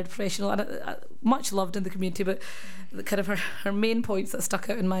retired professional, and much loved in the community, but the kind of her main points that stuck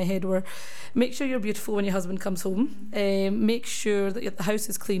out in my head were: make sure you're beautiful when your husband comes home, make sure that the house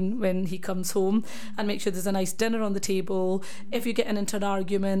is clean when he comes home, and make sure there's a nice dinner on the table. If you're getting into an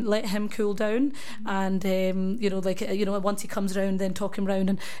argument, let him cool down, and once he comes round, then talk him round.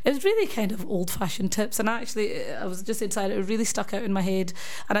 And it was really kind of old-fashioned tips, and actually I was just inside, it really stuck out in my head.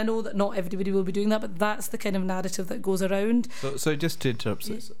 And I know that not everybody will be doing that, but that's the kind of narrative that goes around. So just to interrupt,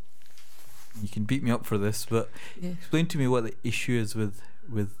 you can beat me up for this, but explain to me what the issue is with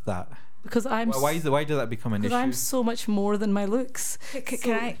that. Because why does that become an issue? Because I'm so much more than my looks.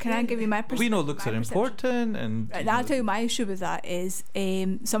 Can I give you my perspective? We know looks are important, and I'll tell you my issue with that is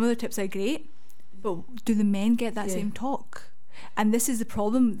some of the tips are great, but do the men get that same talk? And this is the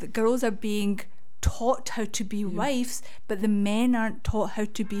problem: the girls are being taught how to be wives, but the men aren't taught how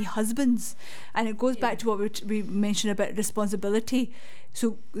to be husbands. And it goes back to what we mentioned about responsibility.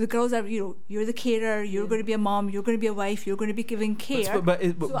 So the girls are, you're the carer, you're going to be a mom, you're going to be a wife, you're going to be giving care. But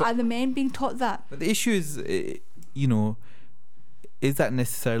are the men being taught that? But the issue is, is that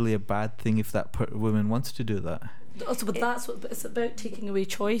necessarily a bad thing if that woman wants to do that? Also, but it's about taking away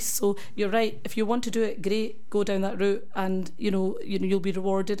choice. So you're right. If you want to do it, great, go down that route, and you'll be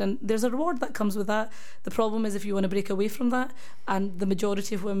rewarded. And there's a reward that comes with that. The problem is if you want to break away from that, and the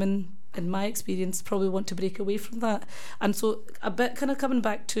majority of women, in my experience, probably want to break away from that. And so a bit kind of coming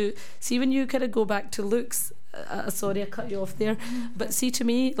back to, see, when you kind of go back to looks. Sorry, I cut you off there. But see, to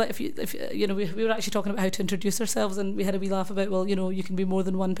me, like if we were actually talking about how to introduce ourselves, and we had a wee laugh about, well, you can be more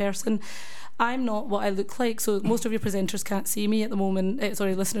than one person. I'm not what I look like, so most of your presenters can't see me at the moment.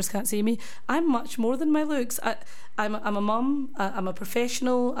 Listeners can't see me. I'm much more than my looks. I'm a mum. I'm a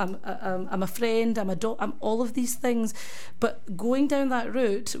professional. I'm a friend. I'm all of these things. But going down that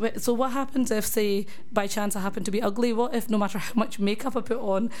route, so what happens if, say, by chance I happen to be ugly? What if, no matter how much makeup I put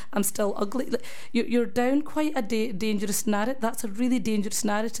on, I'm still ugly? You're down quite a dangerous narrative. That's a really dangerous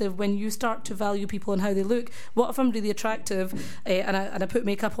narrative when you start to value people and how they look. What if I'm really attractive and I put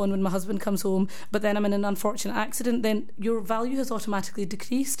makeup on when my husband comes home, but then I'm in an unfortunate accident? Then your value has automatically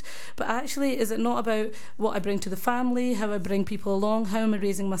decreased. But actually, is it not about what I bring to the family, how I bring people along, how am I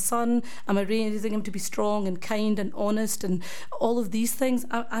raising my son? Am I raising him to be strong and kind and honest and all of these things?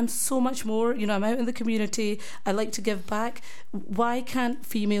 I'm so much more. I'm out in the community. I like to give back. Why can't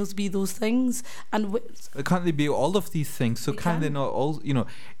females be those things? And can't they be all of these things? So can they not all?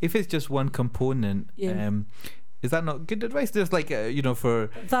 If it's just one component, is that not good advice? There's like for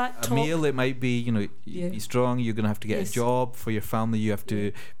that a male, it might be be strong. You're gonna have to get a job. For your family, you have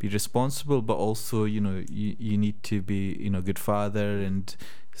to be responsible, but also you need to be good father and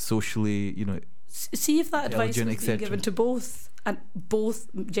socially See if that advice was being given to both, and both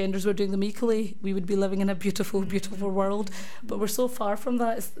genders were doing them equally, we would be living in a beautiful, beautiful world. But we're so far from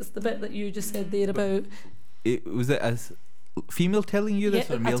that. It's the bit that you just said there about. Was it as female telling you this,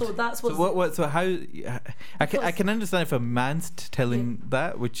 or male? So that's what. So what? So how? I can understand if a man's telling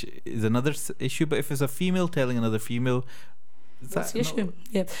that, which is another issue. But if it's a female telling another female, that's the issue.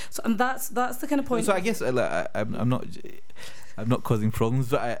 Yeah. So and that's the kind of point. So I guess I'm not causing problems,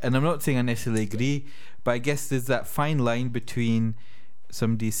 but I'm not saying I necessarily agree. But I guess there's that fine line between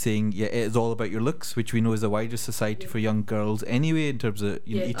somebody's saying, yeah, it's all about your looks, which we know is a wider society for young girls anyway, in terms of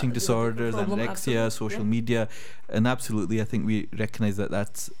eating disorders, anorexia, social media, and absolutely, I think we recognise that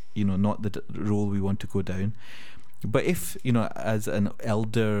that's not the role we want to go down. But if as an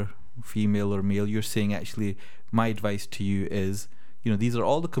elder female or male, you're saying actually, my advice to you is, these are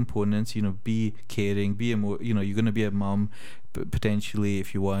all the components. Be caring, be you're going to be a mum potentially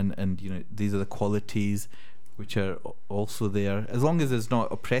if you want, and these are the qualities which are also there. As long as it's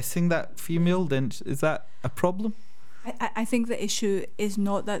not oppressing that female, then is that a problem? I think the issue is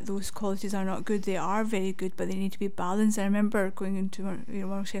not that those qualities are not good. They are very good, but they need to be balanced. I remember going into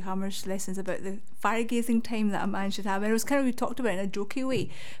one of Sheikh Hammer's lessons about the fire gazing time that a man should have, and it was kind of, we talked about it in a jokey way,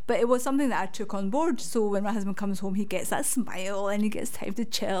 but it was something that I took on board. So when my husband comes home, he gets that smile and he gets time to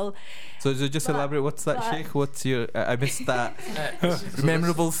chill. So just elaborate, what's that, Sheikh? What's your I missed that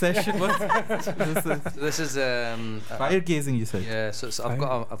memorable session. This is fire gazing, you said? Yeah, so I've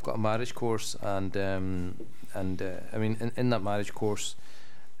got a marriage course, and I mean, in that marriage course,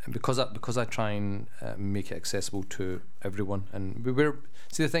 because I try and make it accessible to everyone, and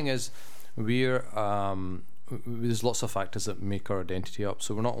the thing is, there's lots of factors that make our identity up.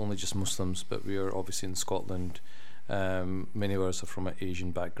 So we're not only just Muslims, but we are obviously in Scotland. Many of us are from an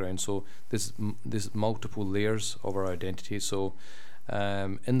Asian background, so there's multiple layers of our identity. So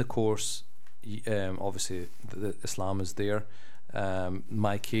in the course, obviously the Islam is there.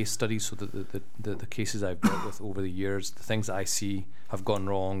 My case studies, so the cases I've dealt with over the years, the things that I see have gone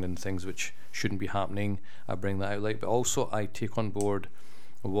wrong and things which shouldn't be happening, I bring that out. But also I take on board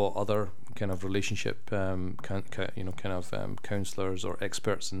what other kind of relationship counsellors or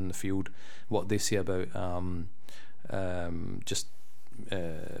experts in the field, what they say about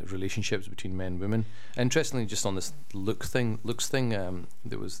relationships between men and women. Interestingly, just on this looks thing,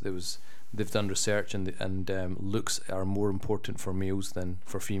 there was they've done research, and looks are more important for males than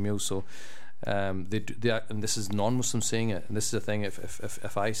for females. So they and this is non-Muslims saying it, and this is the thing.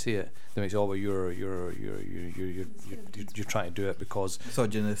 If I say it, they might say, "Oh, well, you're trying to do it because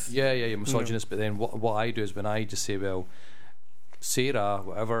misogynist." Yeah, you're misogynist. But then what I do is, when I just say, "Well, Sarah,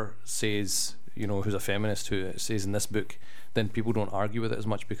 whatever says, who's a feminist, who says in this book," then people don't argue with it as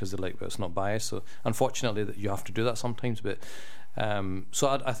much because they're like, "Well, it's not biased." So unfortunately, that you have to do that sometimes, but.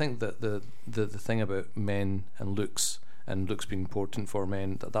 So I think that the thing about men and looks being important for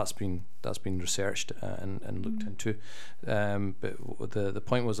men, that's been researched and looked into. But the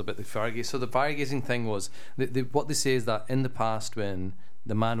point was about the fire gaze. So the fire gazing thing was what they say is that in the past, when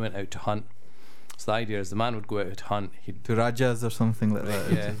the man went out to hunt, so the idea is the man would go out to hunt, he'd to Rajas or something like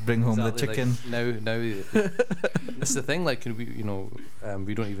that, yeah, bring home the chicken. Like now this is the thing, like we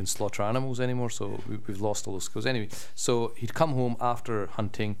don't even slaughter animals anymore, so we've lost all those skills anyway. So he'd come home after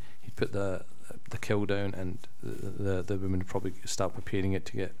hunting, he'd put the kill down, and the women would probably start preparing it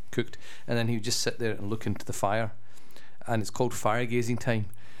to get cooked, and then he would just sit there and look into the fire, and it's called fire gazing time.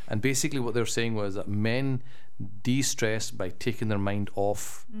 And basically what they're saying was that men de-stressed by taking their mind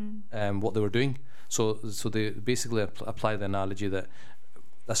off what they were doing. So they basically apply the analogy that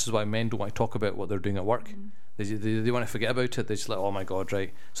this is why men don't want to talk about what they're doing at work. They want to forget about it. They're just like, oh my God,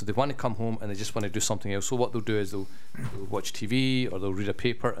 right? So they want to come home and they just want to do something else. So what they'll do is they'll watch TV or they'll read a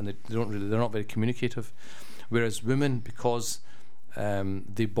paper, and they're not very communicative. Whereas women, because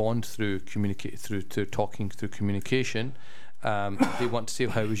they bond through talking, through communication, they want to say,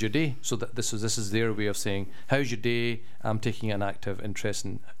 how was your day? So that this is their way of saying, how's your day? I'm taking an active interest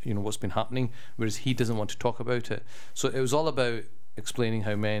in what's been happening, whereas he doesn't want to talk about it. So it was all about explaining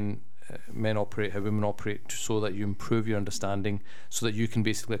how men operate, how women operate, so that you improve your understanding, so that you can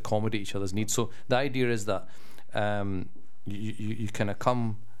basically accommodate each other's needs. So the idea is that you kind of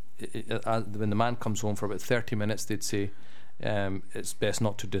come when the man comes home for about 30 minutes, they'd say it's best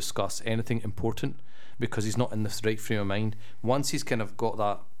not to discuss anything important, because he's not in the right frame of mind. Once he's kind of got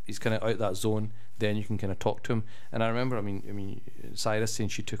that, he's kind of out that zone, then you can kind of talk to him. And I remember, I mean, Cyrus saying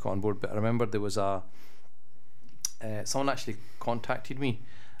she took it on board, but I remember there was someone actually contacted me.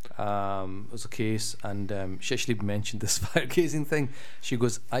 It was a case, and she actually mentioned this fire gazing thing. She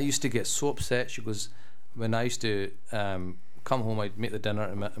goes, I used to get so upset. She goes, when I used to come home, I'd make the dinner,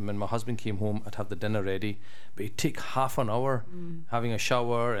 and when my husband came home, I'd have the dinner ready, but he'd take half an hour having a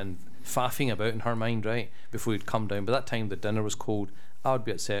shower and faffing about in her mind, right, before he'd come down. By that time the dinner was cold, I would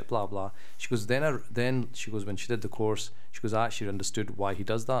be upset, blah blah. She goes, then she goes, when she did the course, she goes, I actually understood why he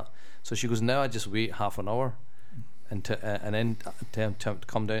does that. So she goes, now I just wait half an hour and then to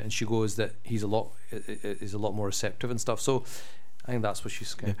come down. And she goes that he's a lot more receptive and stuff. So I think that's what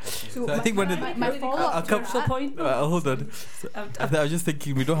she's saying. So I think one of the- my follow-up to that- point. hold on. I was just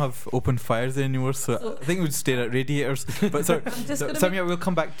thinking we don't have open fires anymore, so I think we'd stare at radiators. But sorry, Samia, we'll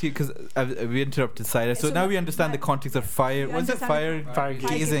come back to you because we interrupted Cyrus. So now we understand the context of fire. Was it fire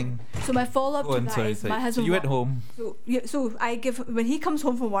gazing? So my follow-up to that is my husband. You went home. So I give, when he comes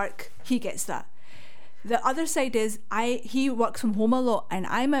home from work, he gets that. The other side is he works from home a lot and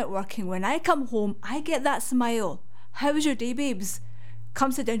I'm out working. When I come home, I get that smile. How was your day, babes?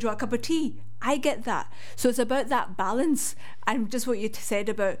 Come sit down, draw a cup of tea. I get that. So it's about that balance, and just what you said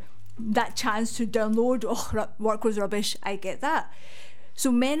about that chance to download, work was rubbish. I get that.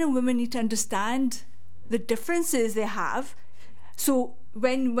 So men and women need to understand the differences they have. So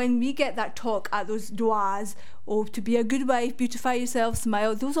when we get that talk at those duas, to be a good wife, beautify yourself,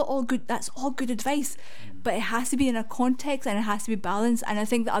 smile, those are all good. That's all good advice, but it has to be in a context and it has to be balanced. And I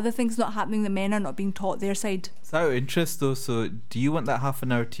think the other thing's not happening. The men are not being taught their side. It's out of interest though. So do you want that half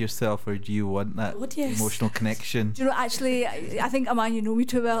an hour to yourself, or do you want that emotional connection? Do you know? Actually, I think, Aman, you know me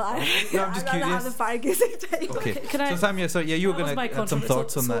too well. I'm just curious. Have the fire gazing time. Okay. Can I, so Samia, you were going to have some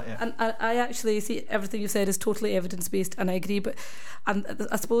thoughts on that. Yeah. And I actually see everything you said is totally evidence based, and I agree. But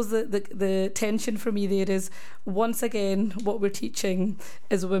I suppose the tension for me there is, once again, what we're teaching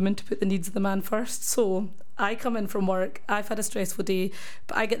is women to put the needs of the man first. So I come in from work, I've had a stressful day,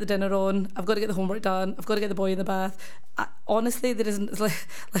 but I get the dinner on, I've got to get the homework done, I've got to get the boy in the bath. Honestly, there isn't like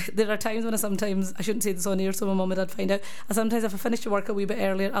there are times when I shouldn't say this on air so my mum and dad find out, sometimes if I finish the work a wee bit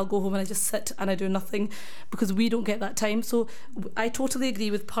earlier, I'll go home and I just sit and I do nothing, because we don't get that time. So I totally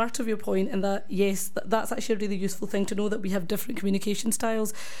agree with part of your point in that, yes, that's actually a really useful thing to know, that we have different communication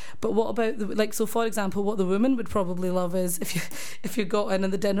styles. But what about so for example, what the woman would probably love is if you got in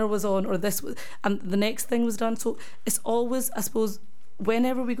and the dinner was on, or this was, and the next thing was done. So it's always, I suppose,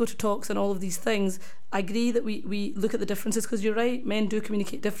 whenever we go to talks and all of these things, I agree that we look at the differences, because you're right, men do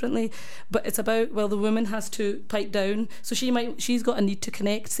communicate differently, but it's about, well, the woman has to pipe down, so she's got a need to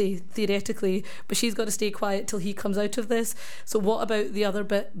connect, say, theoretically, but she's got to stay quiet till he comes out of this. So what about the other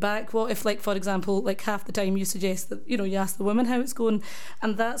bit back? What if, like, for example, like half the time you suggest that, you ask the woman how it's going,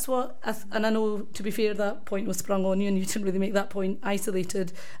 and that's what and I know, to be fair, that point was sprung on you and you didn't really make that point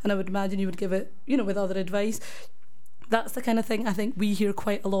isolated, and I would imagine you would give it, with other advice. That's the kind of thing I think we hear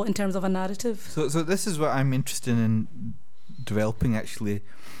quite a lot in terms of a narrative. So this is what I'm interested in developing, actually.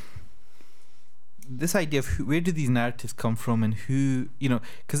 This idea of where do these narratives come from, and who,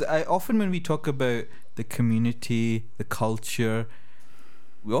 because I often, when we talk about the community, the culture,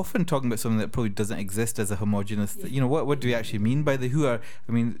 we're often talking about something that probably doesn't exist as a homogenous. Yeah. What do we actually mean by the who are?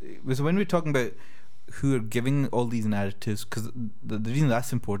 I mean, so when we're talking about who are giving all these narratives, because the reason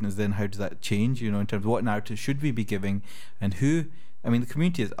that's important is then how does that change, in terms of what narrative should we be giving, and who. I mean, the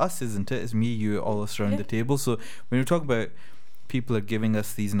community is us, isn't it? It's me, you, all of us around the table. So when we talk about people are giving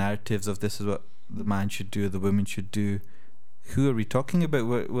us these narratives of this is what the man should do, the woman should do, who are we talking about?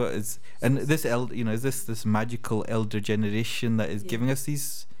 What is, and this is this magical elder generation that is giving us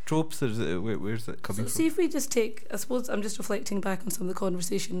these tropes, or where's it coming from? See, if we just take, I suppose I'm just reflecting back on some of the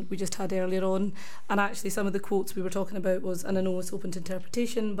conversation we just had earlier on, and actually some of the quotes we were talking about was, and I know it's open to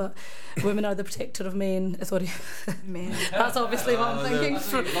interpretation, but women are the protector of men. Sorry, men. That's obviously what I'm thinking.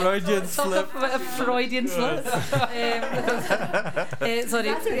 Freudian slip. Freudian slip. Sorry,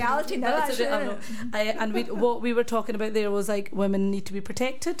 that's a reality now. What we were talking about there was like women need to be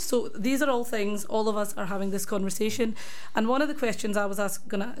protected. So these are all things. All of us are having this conversation, and one of the questions I was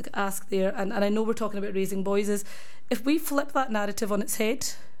going to ask there, and I know we're talking about raising boys, is if we flip that narrative on its head,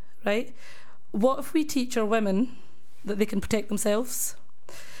 right? What if we teach our women that they can protect themselves?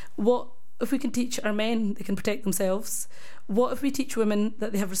 What if we can teach our men they can protect themselves? What if we teach women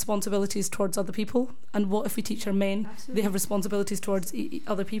that they have responsibilities towards other people? And what if we teach our men they have responsibilities towards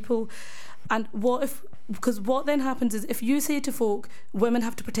other people? And what if, because what then happens is, if you say to folk, women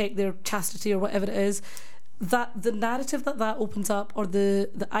have to protect their chastity or whatever it is, that the narrative that opens up, or the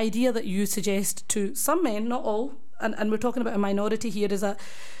idea that you suggest to some men, not all, and we're talking about a minority here, is that,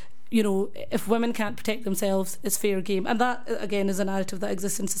 if women can't protect themselves, it's fair game. And that, again, is a narrative that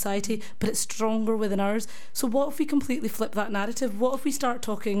exists in society, but it's stronger within ours. So what if we completely flip that narrative? What if we start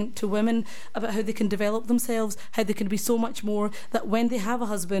talking to women about how they can develop themselves, how they can be so much more, that when they have a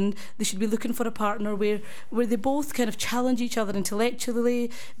husband, they should be looking for a partner where they both kind of challenge each other intellectually,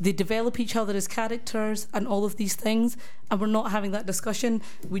 they develop each other as characters and all of these things, and we're not having that discussion.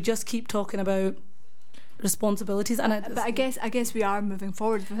 We just keep talking about responsibilities, but I guess we are moving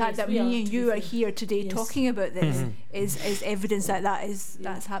forward. The fact that me and you are here today talking about this is evidence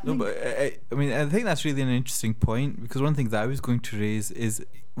that's happening. No, but I think that's really an interesting point, because one of the things that I was going to raise is,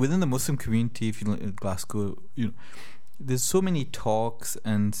 within the Muslim community, if you look at Glasgow, there's so many talks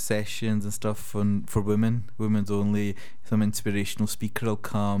and sessions and stuff for women's only. Some inspirational speaker will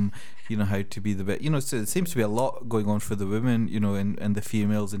come, how to be the best. So it seems to be a lot going on for the women, and the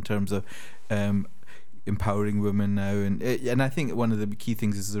females in terms of empowering women now, and I think one of the key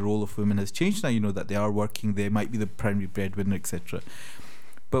things is the role of women has changed now. That they are working, they might be the primary breadwinner, etc.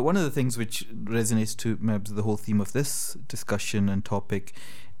 But one of the things which resonates to Mebs, the whole theme of this discussion and topic,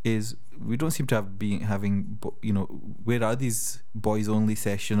 is we don't seem to having where are these boys only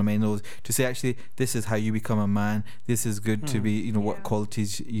session or men only, to say actually this is how you become a man, this is good to be, what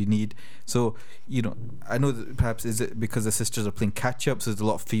qualities you need. So I know that perhaps is it because the sisters are playing catch up, so there's a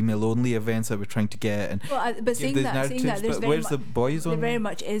lot of female only events that we're trying to get, and but saying that there's where's the boys there only? very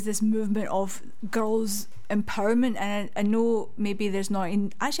much is this movement of girls empowerment, and I know maybe there's not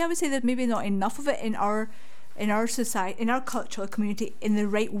actually I would say there's maybe not enough of it in our society, in our cultural community, in the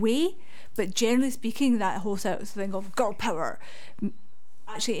right way. But generally speaking, that whole thing of girl power,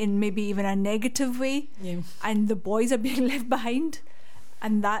 actually in maybe even a negative way, and the boys are being left behind,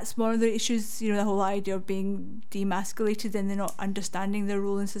 and that's one of the issues. The whole idea of being demasculated and they're not understanding their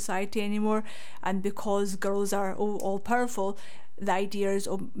role in society anymore, and because girls are all powerful, the idea is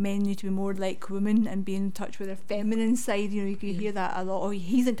men need to be more like women and be in touch with their feminine side. You can hear that a lot.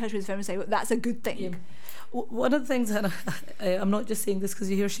 He's in touch with his feminine side. Well, that's a good thing. One of the things, and I'm not just saying this because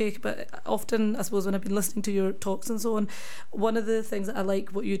you hear Sheikh, but often, I suppose, when I've been listening to your talks and so on, one of the things that I like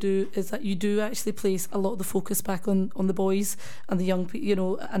what you do is that you do actually place a lot of the focus back on the boys and the young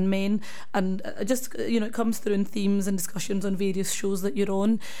people, and men, and just it comes through in themes and discussions on various shows that you're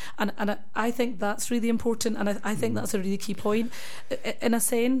on, and I think that's really important, and I think that's a really key point. In a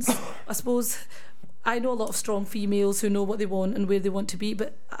sense, I suppose, I know a lot of strong females who know what they want and where they want to be,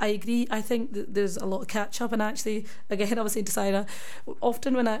 but I agree. I think that there's a lot of catch up, and actually, again, I was saying to Saira,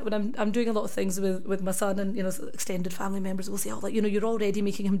 often when I'm doing a lot of things with my son, and extended family members will say, you're already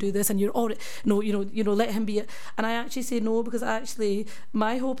making him do this, and you're already let him be it. And I actually say no, because actually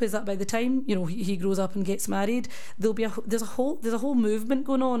my hope is that by the time he grows up and gets married, there's a whole movement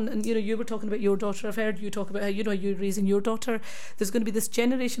going on. And you were talking about your daughter. I've heard you talk about how you're raising your daughter. There's going to be this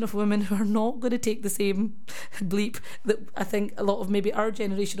generation of women who are not going to take the same bleep that I think a lot of maybe our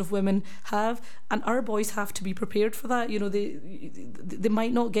generation of women have, and our boys have to be prepared for that. They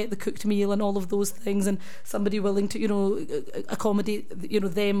might not get the cooked meal and all of those things, and somebody willing to accommodate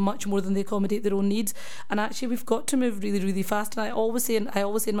them much more than they accommodate their own needs. And actually we've got to move really, really fast. And I always say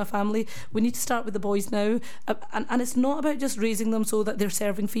in my family, we need to start with the boys now, and it's not about just raising them so that they're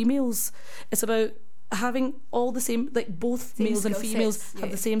serving females. It's about having all the same, like both same males and females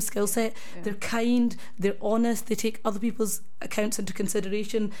have the same skill set. They're kind, they're honest, they take other people's accounts into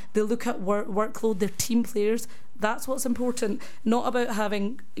consideration, they look at workload, they're team players. That's what's important, not about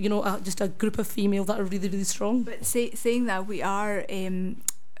having just a group of females that are really, really strong. But saying that, we are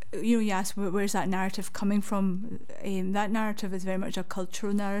you asked where's that narrative coming from. That narrative is very much a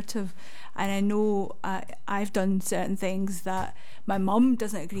cultural narrative, and I know I've done certain things that my mum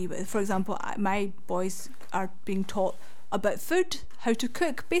doesn't agree with. For example, my boys are being taught about food, how to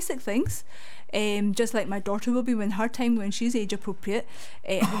cook, basic things, just like my daughter will be when her time, when she's age appropriate.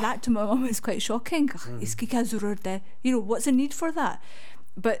 And that to my mum is quite shocking. What's the need for that?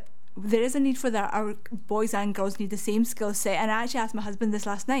 But there is a need for that. Our boys and girls need the same skill set. And I actually asked my husband this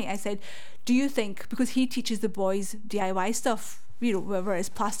last night. I said, do you think, because he teaches the boys DIY stuff, whatever it's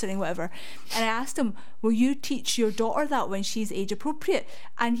plastering, whatever, and I asked him, will you teach your daughter that when she's age appropriate?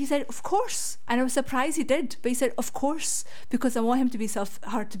 And he said, of course. And I was surprised he did, but he said, of course, because I want him to be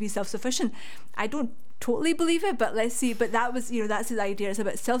her to be self-sufficient. I don't totally believe it, but let's see. But that was, that's his idea. It's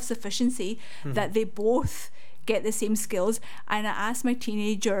about self-sufficiency, that they both get the same skills. And I asked my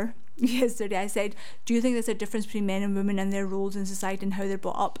teenager yesterday, I said, do you think there's a difference between men and women and their roles in society and how they're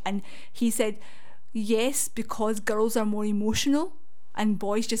brought up? And he said yes, because girls are more emotional and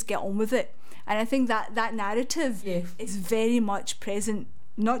boys just get on with it. And I think that narrative is very much present,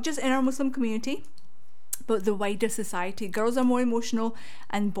 not just in our Muslim community, but the wider society. Girls are more emotional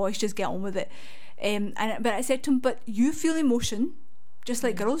and boys just get on with it. But I said to him, but you feel emotion just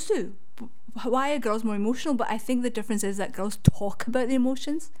like girls do. Why are girls more emotional? But I think the difference is that girls talk about the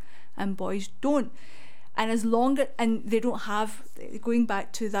emotions and boys don't. And as long as, and they don't have, going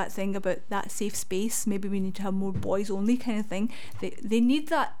back to that thing about that safe space, maybe we need to have more boys only kind of thing. They need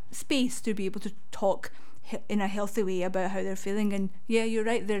that space to be able to talk in a healthy way about how they're feeling. And yeah, you're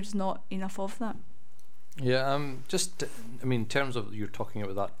right, there's not enough of that. Yeah, in terms of, you're talking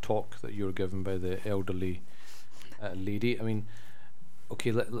about that talk that you were given by the elderly lady,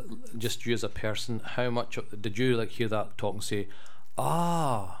 okay, just you as a person, how much did you hear that talk and say,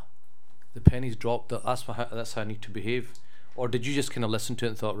 the pennies dropped, that's how I need to behave? Or did you just kind of listen to it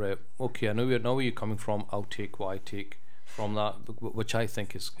and thought, right, okay, I know where you're coming from, I'll take what I take from that, which I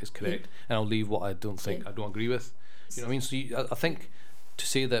think is correct, and I'll leave what I don't agree with. You know what I mean? So I think to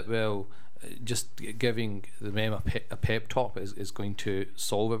say that, well, just giving the men a pep talk is going to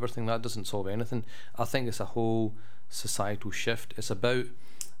solve everything, that doesn't solve anything. I think it's a whole societal shift. It's about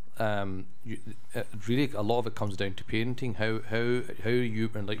really a lot of it comes down to parenting. How you,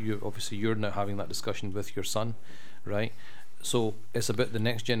 and like you, obviously you're now having that discussion with your son, right? So it's about the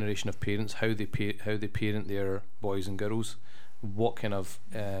next generation of parents, how they parent their boys and girls, what kind of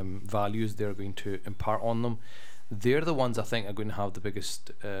values they're going to impart on them. They're the ones I think are going to have the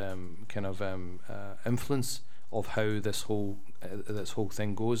biggest influence of how this whole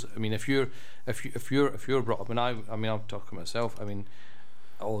thing goes. I mean, if you're brought up, and I mean, I'm talking myself. I mean,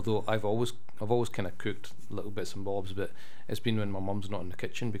 although I've always kind of cooked little bits and bobs, but it's been when my mum's not in the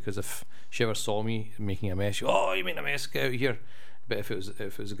kitchen, because if she ever saw me making a mess, oh, you making a mess, get out of here. But if it was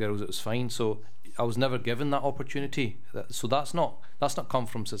the girls, it was fine. So I was never given that opportunity. So that's not come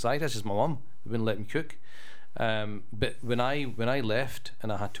from society. That's just my mum. They wouldn't let me cook. But when I left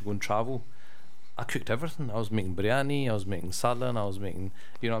and I had to go and travel, I cooked everything. I was making biryani, I was making salan, I was making,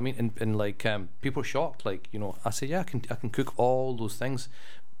 you know what I mean, and like people were shocked, like, you know, I said, yeah, I can cook all those things.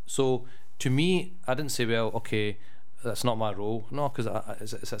 So to me, I didn't say, well, okay, that's not my role. No, because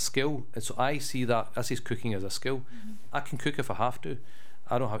it's a skill, and so I see cooking as a skill. Mm-hmm. I can cook if I have to.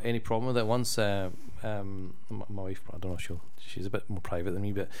 I don't have any problem with it. Once my wife, I don't know, she's a bit more private than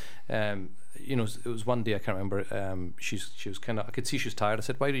me, but you know, it was one day, I can't remember, she was kind of, I could see she was tired. I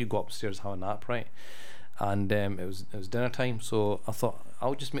said, why don't you go upstairs, have a nap, right? And it was dinner time, so I thought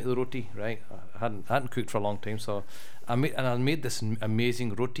I'll just make the roti, right? I hadn't cooked for a long time, so I made this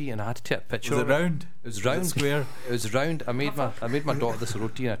amazing roti, and I had to take a picture. Was it round? It was round. Square? It was round. I made my daughter this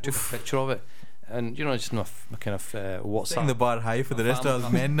roti, and I took a picture of it. And you know, just my kind of WhatsApp. Setting the bar high for the rest of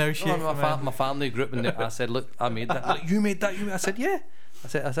us men now. My family group, and I said, look, I made that. Like, you made that? I said, yeah. I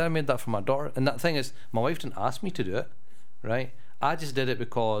said I made that for my daughter. And that thing is, my wife didn't ask me to do it, right? I just did it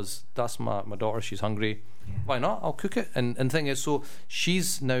because that's my daughter. She's hungry. Yeah. Why not? I'll cook it. And the thing is, so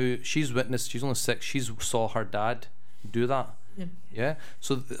she's witnessed. She's only 6. She saw her dad do that. Yeah.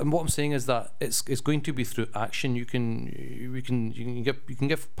 So and what I'm saying is that it's going to be through action. You can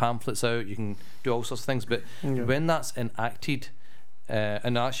give pamphlets out. You can do all sorts of things. But when that's enacted,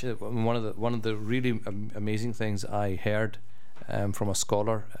 and actually one of the really amazing things I heard from a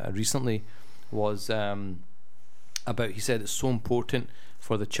scholar recently was about, he said it's so important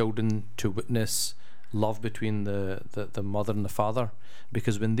for the children to witness love between the mother and the father,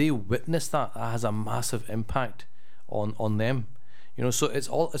 because when they witness that has a massive impact on them, you know. So it's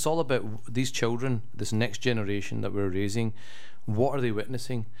all about these children, this next generation that we're raising. What are they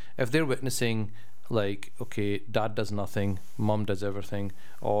witnessing? If they're witnessing, like, okay, dad does nothing, mum does everything,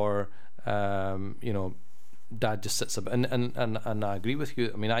 or you know, dad just sits up, and I agree with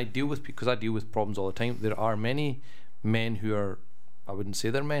you. I mean, I deal with problems all the time. There are many men who are, I wouldn't say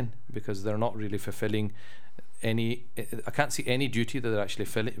they're men, because they're not really fulfilling any, I can't see any duty that they're actually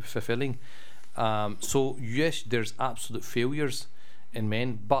fulfilling. So yes, there's absolute failures in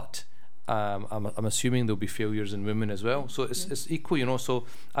men, but I'm assuming there'll be failures in women as well. So it's equal, you know. So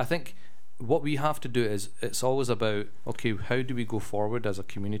I think what we have to do is, it's always about, okay, how do we go forward as a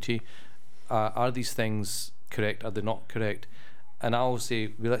community? Are these things correct? Are they not correct? And I always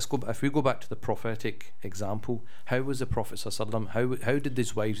say, if we go back to the prophetic example, how was the Prophet ﷺ, how did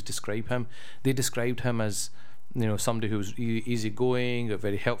his wives describe him? They described him as, you know, somebody who was easygoing,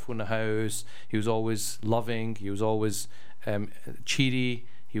 very helpful in the house. He was always loving. He was always cheery.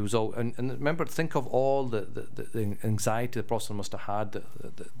 He was all, and remember, think of all the anxiety the Prophet must have had,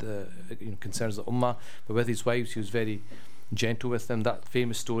 the concerns of the Ummah. But with his wives, he was very gentle with them. That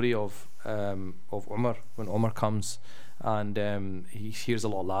famous story of Umar, when Umar comes and he hears a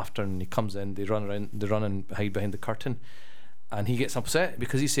lot of laughter, and he comes in, they run and hide behind the curtain, and he gets upset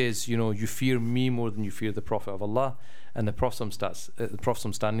because he says, you know, you fear me more than you fear the Prophet of Allah. And the Prophet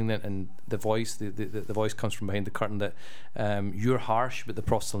standing there, and the voice comes from behind the curtain that you're harsh, but the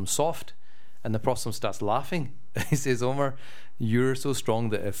Prophet soft. And the Prophet starts laughing. He says, Omar, you're so strong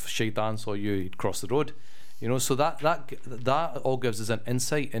that if Shaitan saw you, he'd cross the road. You know, so that all gives us an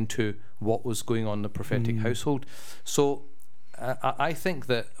insight into what was going on in the prophetic household. So I think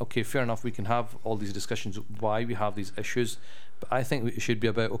that, okay, fair enough, we can have all these discussions why we have these issues, but I think it should be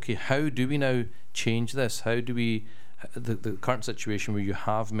about, okay, how do we now change this? How do we, the current situation where you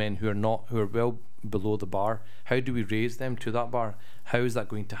have men who are well below the bar, how do we raise them to that bar? How is that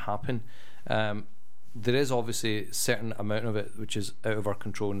going to happen? there is obviously a certain amount of it which is out of our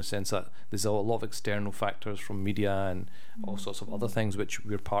control, in the sense that there's a lot of external factors from media and all sorts of other things which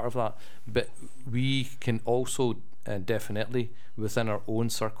we're part of that. But we can also definitely within our own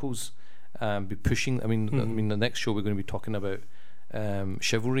circles be pushing. I mean, the next show we're going to be talking about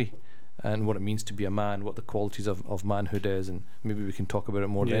chivalry and what it means to be a man, what the qualities of manhood is, and maybe we can talk about it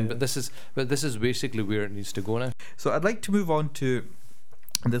more then. But this is basically where it needs to go now. So I'd like to move on to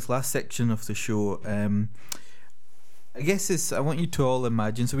this last section of the show. I guess I want you to all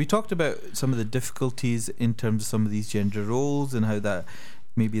imagine. So we talked about some of the difficulties in terms of some of these gender roles and how that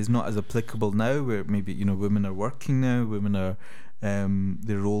maybe is not as applicable now, where maybe women are working now, women are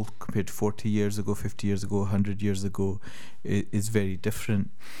their role compared to 40 years ago, 50 years ago, 100 years ago is very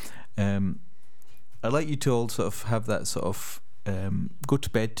different. I'd like you to all sort of have that sort of go to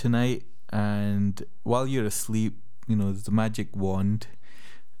bed tonight, and while you're asleep, there's a magic wand.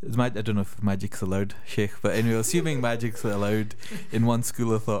 I don't know if magic's allowed, Sheikh, but anyway, assuming magic's allowed in one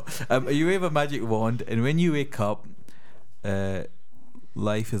school of thought, you wave a magic wand, and when you wake up,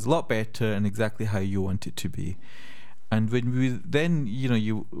 life is a lot better and exactly how you want it to be. And when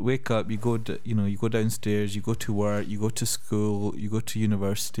you wake up, you go downstairs, you go to work, you go to school, you go to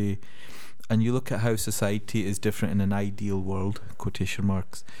university, and you look at how society is different in an ideal world, quotation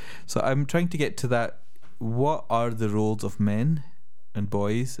marks. So I'm trying to get to that. What are the roles of men and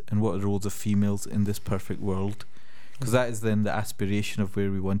boys, and what are the roles of females in this perfect world? Because that is then the aspiration of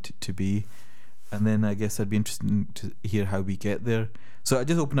where we want it to be. And then I guess I'd be interested to hear how we get there. So I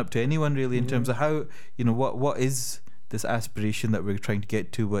just open up to anyone really in terms of how, what is this aspiration that we're trying to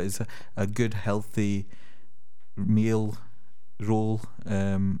get to? What is a good, healthy male role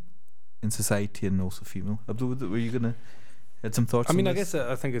in society, and also female? Abdul, were you going to add some thoughts on this? I guess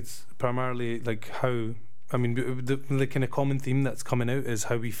I think it's primarily like how, the kind of common theme that's coming out is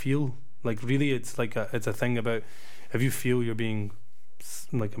how we feel. Like really it's it's a thing about if you feel you're being,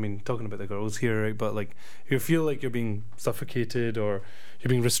 talking about the girls here, right? But like if you feel like you're being suffocated or you're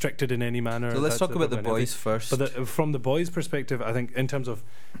being restricted in any manner. So let's talk about the boys first. But from the boys' perspective, I think in terms of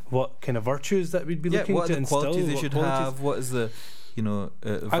what kind of virtues that we'd be looking what to are the instill, qualities they should have, what is the values?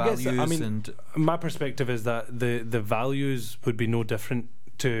 I guess, and my perspective is that the values would be no different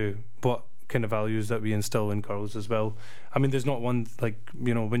to what kind of values that we instill in girls as well. There's not one,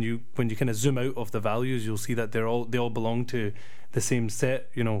 when you kind of zoom out of the values, you'll see that they all belong to the same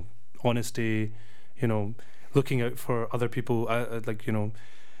set. Honesty, looking out for other people,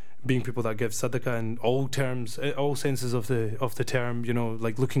 being people that give sadaqah in all terms, all senses of the term.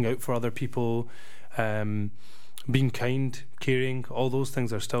 Looking out for other people, being kind, caring. All those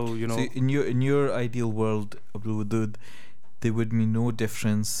things are still, So in your ideal world, Abdul Wadud, there would be no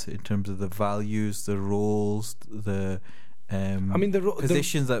difference in terms of the values, the roles, the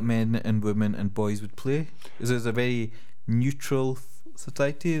positions that men and women and boys would play. Is it a very neutral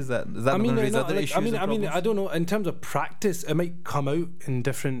society? Is that going to raise other issues? I don't know. In terms of practice, it might come out in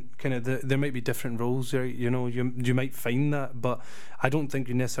different kind of. There might be different roles, right? You might find that, but I don't think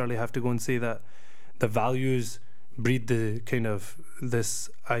you necessarily have to go and say that the values breed the kind of this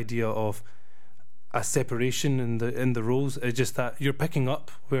idea of a separation in the roles. It's just that you're picking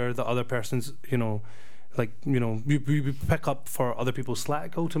up where the other person's, we pick up for other people's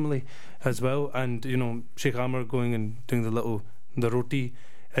slack ultimately as well. And Sheikh Amr going and doing the roti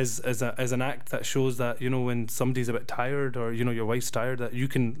is an act that shows that when somebody's a bit tired or your wife's tired, that you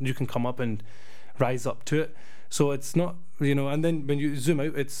can come up and rise up to it. So it's not and then when you zoom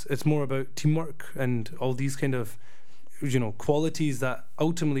out, it's more about teamwork and all these kind of qualities that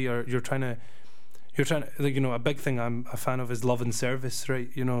ultimately you're trying to a big thing I'm a fan of is love and service,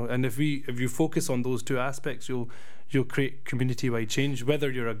 right? And if you focus on those two aspects, you'll create community-wide change, whether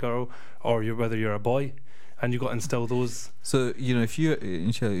you're a girl or whether you're a boy, and you got to instill those. So if you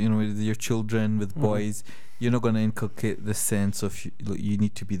with your children, with boys, you're not going to inculcate the sense of you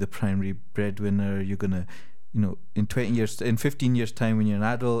need to be the primary breadwinner. You're going to in 15 years time, when you're an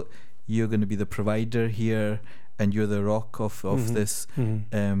adult, you're going to be the provider here, and you're the rock of this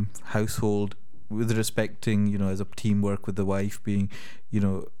household, with respecting, as a teamwork with the wife being,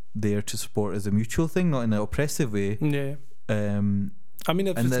 there to support as a mutual thing, not in an oppressive way. Yeah.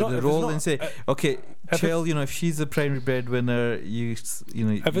 If she's the primary breadwinner, you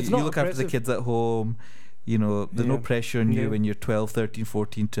look after the kids at home. There's no pressure on you when you're 12, 13,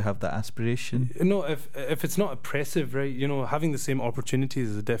 14 to have that aspiration. No, if it's not oppressive, right, having the same opportunities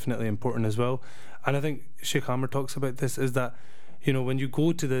is definitely important as well. And I think Sheikh Amr talks about this, is that when you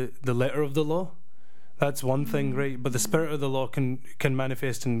go to the letter of the law, that's one thing, right? But the spirit of the law can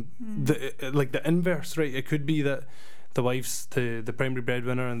manifest in the inverse, right? It could be that the wife's the primary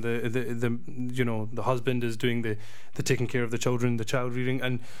breadwinner, and the husband is doing the taking care of the children, the child rearing.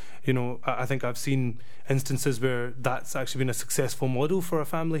 And I think I've seen instances where that's actually been a successful model for a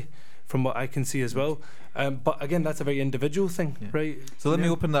family, from what I can see as well. But again, that's a very individual thing, right? So let me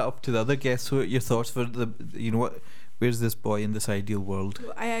open that up to the other guests. What are your thoughts for where's this boy in this ideal world?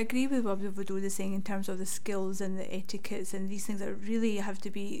 I agree with what Wadud is saying in terms of the skills and the etiquettes and these things that really have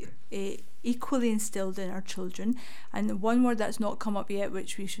to be equally instilled in our children. And one word that's not come up yet,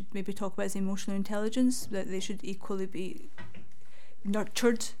 which we should maybe talk about, is emotional intelligence, that they should equally be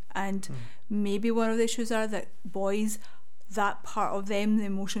nurtured. And maybe one of the issues are that boys, that part of them, the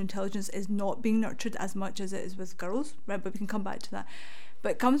emotional intelligence, is not being nurtured as much as it is with girls, right? But we can come back to that.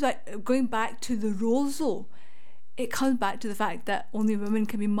 But it comes back, going back to the roles though, it comes back to the fact that only women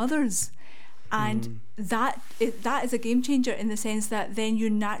can be mothers. And that is a game changer, in the sense that then you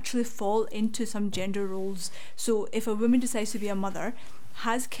naturally fall into some gender roles. So if a woman decides to be a mother,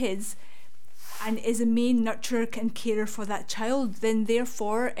 has kids, and is a main nurturer and carer for that child, then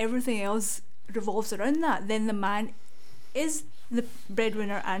therefore everything else revolves around that. Then the man is the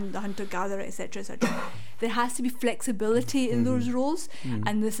breadwinner and the hunter-gatherer, etc., etc. There has to be flexibility in those roles,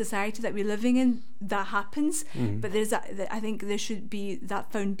 and the society that we're living in, that happens. But I think there should be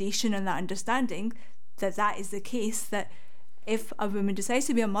that foundation and that understanding that is the case, that if a woman decides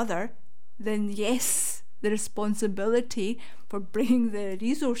to be a mother, then yes, the responsibility for bringing the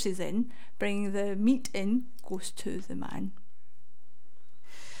resources in, bringing the meat in, goes to the man.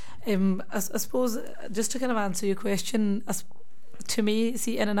 I suppose, just to kind of answer your question, to me,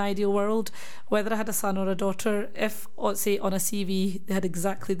 see, in an ideal world, whether I had a son or a daughter, if, say, on a CV they had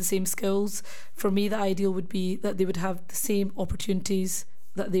exactly the same skills, for me the ideal would be that they would have the same opportunities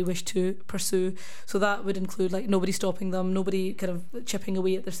that they wish to pursue. So that would include like nobody stopping them, nobody kind of chipping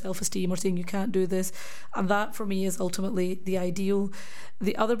away at their self-esteem or saying you can't do this, and that for me is ultimately the ideal.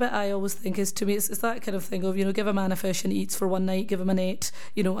 The other bit I always think is, to me, it's that kind of thing of, give a man a fish and he eats for one night, give him a net,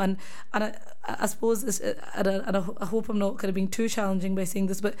 and I suppose and I hope I'm not kind of being too challenging by saying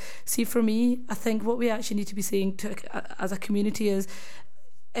this, but see, for me, I think what we actually need to be saying as a community is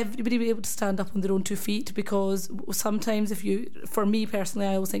everybody be able to stand up on their own 2 feet, because sometimes for me personally,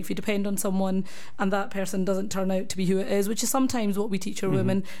 I always think if you depend on someone and that person doesn't turn out to be who it is, which is sometimes what we teach our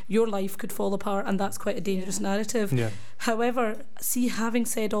women, your life could fall apart, and that's quite a dangerous narrative. However, see, having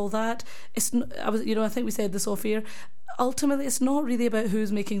said all that, I think we said this off air, ultimately it's not really about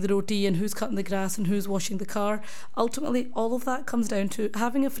who's making the roti and who's cutting the grass and who's washing the car. Ultimately all of that comes down to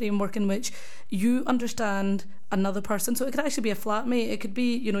having a framework in which you understand another person. So it could actually be a flatmate, it could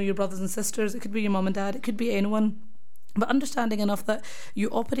be your brothers and sisters, it could be your mum and dad, it could be anyone, but understanding enough that you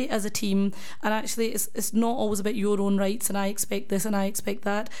operate as a team, and actually it's not always about your own rights and I expect this and I expect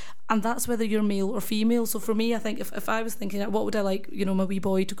that, and that's whether you're male or female. So for me, I think if I was thinking what would I like my wee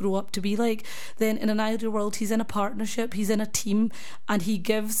boy to grow up to be like, then in an ideal world he's in a partnership, he's in a team, and he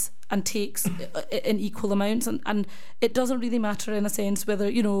gives and takes in equal amounts, and it doesn't really matter in a sense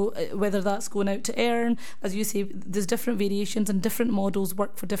whether that's going out to earn. As you say, there's different variations and different models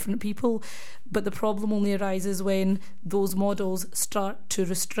work for different people, but the problem only arises when those models start to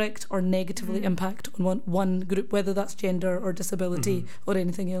restrict or negatively impact on one group, whether that's gender or disability or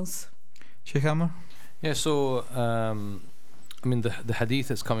anything else. Sheikh Amr? Yeah, so the hadith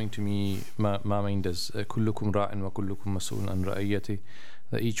that's coming to my mind is كلكم راع وكلكم مسؤول عن رعيته,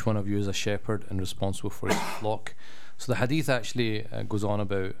 that each one of you is a shepherd and responsible for his flock. So the hadith actually goes on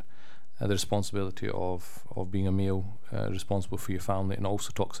about the responsibility of being a male, responsible for your family, and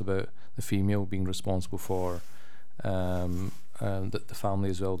also talks about the female being responsible for the family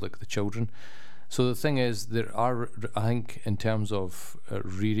as well, like the children. So the thing is, there are, I think, in terms of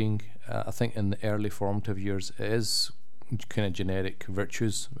reading, I think in the early formative years it is kind of generic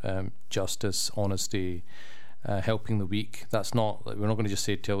virtues, justice, honesty, helping the weak. That's not, we're not going to just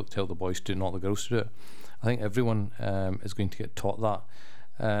say tell the boys to do it, not the girls to do it. I think everyone is going to get taught that.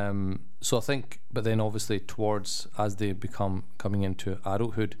 So I think, but then obviously towards, as they coming into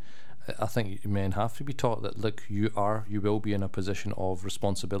adulthood, I think men have to be taught that, look, you will be in a position of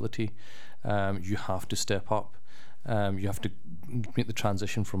responsibility. You have to step up. You have to make the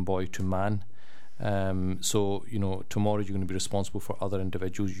transition from boy to man. So tomorrow you're going to be responsible for other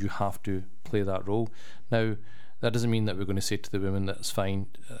individuals. You have to play that role. Now, that doesn't mean that we're going to say to the women that's fine,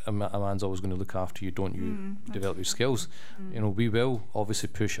 a man's always going to look after you, don't you develop your skills. We will obviously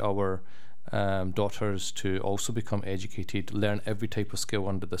push our daughters to also become educated, learn every type of skill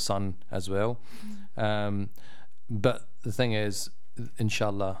under the sun as well. But the thing is,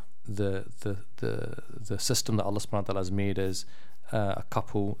 inshallah, the system that Allah subhanahu wa ta'ala has made is a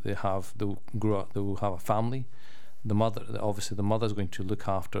couple, they'll grow up, they will have a family, the mother, obviously the mother is going to look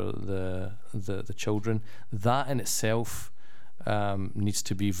after the children. That in itself needs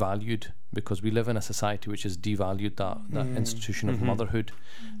to be valued, because we live in a society which has devalued that institution of motherhood,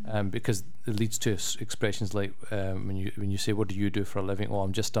 because it leads to expressions like when you say, what do you do for a living? Oh,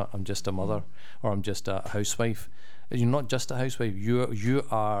 I'm just a mother, or I'm just a housewife. You're not just a housewife. You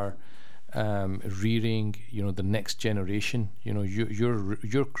are rearing, the next generation.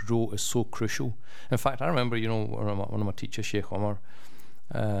 Your role is so crucial. In fact, I remember, one of my teachers, Sheikh Omar,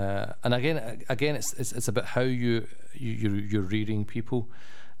 and again, it's about how you're rearing people.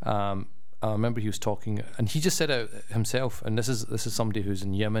 I remember he was talking, and he just said out himself, and this is somebody who's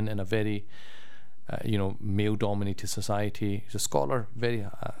in Yemen, in a very male-dominated society. He's a scholar,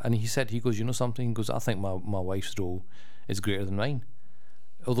 and he goes, something? He goes, I think my wife's role is greater than mine.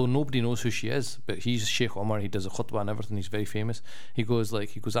 Although nobody knows who she is, but he's Sheikh Omar, he does a khutbah and everything, he's very famous. He goes,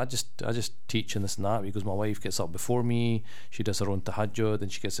 I just teach and this and that. He goes, my wife gets up before me, she does her own tahajjud, then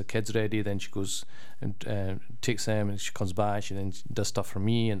she gets the kids ready, then she goes and takes them, and she comes back, she then does stuff for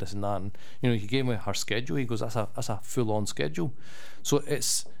me and this and that. And he gave me her schedule. He goes, that's a full-on schedule. So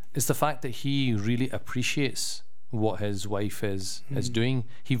it's the fact that he really appreciates what his wife is doing.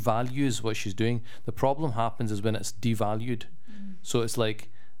 He values what she's doing. The problem happens is when it's devalued. So it's like,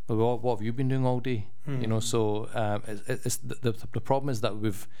 well, what have you been doing all day? So it's the problem is that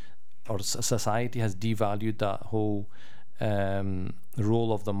our society has devalued that whole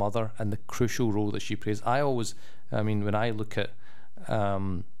role of the mother and the crucial role that she plays. When I look at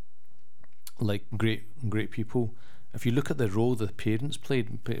like great people, if you look at the role the parents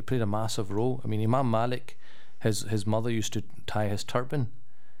played a massive role. Imam Malik, his mother used to tie his turban.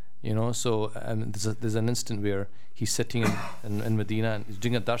 So there's an instant where he's sitting in Medina and he's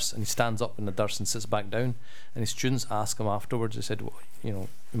doing a dars, and he stands up in the dars and sits back down, and his students ask him afterwards. They said,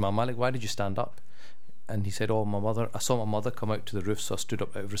 Imam Malik, why did you stand up? And he said, I saw my mother come out to the roof, so I stood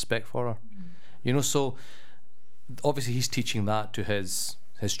up out of respect for her. So obviously he's teaching that to his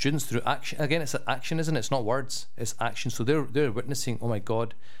students through action. Again, it's action, isn't it? It's not words, it's action. So they're witnessing, oh my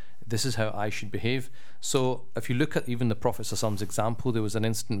God, this is how I should behave. So if you look at even the Prophet ﷺ's example, there was an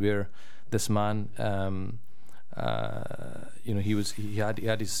instant where this man, he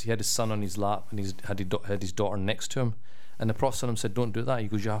had his son on his lap, and he had his daughter next to him, and the Prophet ﷺ said, don't do that. He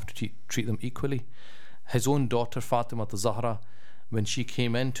goes, you have to treat them equally. His own daughter Fatima al-Zahra, when she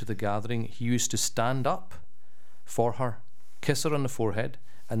came into the gathering, he used to stand up for her, kiss her on the forehead,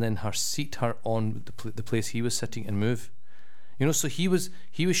 and then seat her on the place he was sitting and move. So he was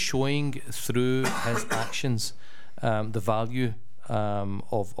showing through his actions the value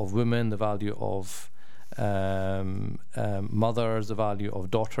of women, the value of mothers, the value of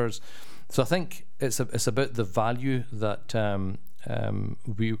daughters. So I think it's about the value that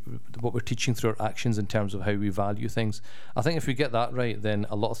what we're teaching through our actions in terms of how we value things. I think if we get that right, then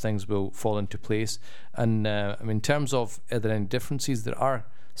a lot of things will fall into place. And in terms of are there any differences? There are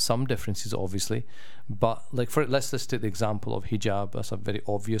some differences, obviously, but let's just take the example of hijab. That's a very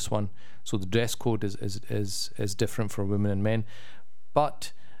obvious one. So the dress code is different for women and men,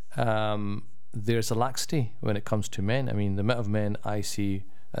 but there's a laxity when it comes to men. The amount of men I see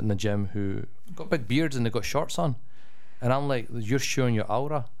in the gym who got big beards and they got shorts on, and I'm like, you're showing your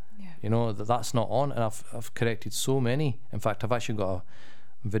aura. That's not on. And I've corrected so many. In fact, I've actually got a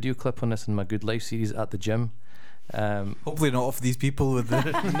video clip on this in my Good Life series at the gym. Hopefully not of these people with the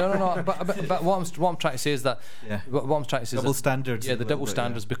no. But what I'm trying to say is that what I'm trying to say double is standards. Yeah, the double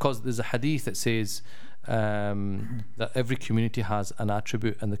standards, because there's a hadith that says that every community has an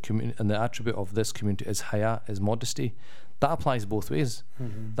attribute, and the attribute of this community is haya, is modesty. That applies both ways.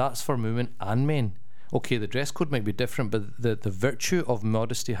 That's for women and men. Okay, the dress code might be different, but the virtue of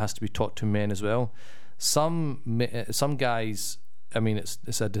modesty has to be taught to men as well. Some guys, I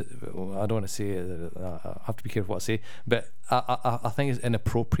don't want to say, I have to be careful what I say, but I think it's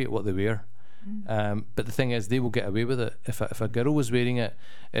inappropriate what they wear. But the thing is, they will get away with it. If a girl was wearing it,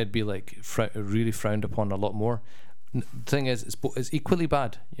 it'd be like really frowned upon a lot more. The thing is, it's equally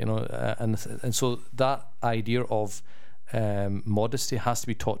bad, and so that idea of modesty has to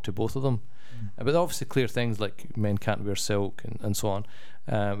be taught to both of them. But obviously clear things like men can't wear silk and so on,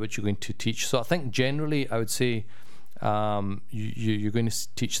 which you're going to teach. So I think generally I would say you're going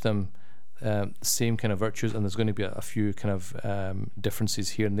to teach them same kind of virtues, and there's going to be a few kind of differences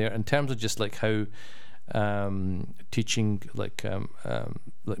here and there in terms of just like how teaching like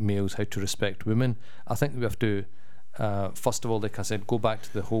males how to respect women. I think we have to first of all, like I said, go back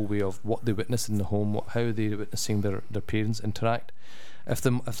to the whole way of what they witness in the home, how they're witnessing their parents interact. If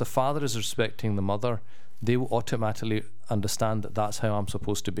the father is respecting the mother, they will automatically understand that that's how I'm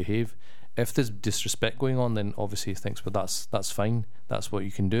supposed to behave. If there's disrespect going on, then obviously he thinks, well, that's fine, that's what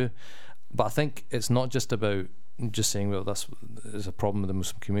you can do. But I think it's not just about just saying, well, that's is a problem with the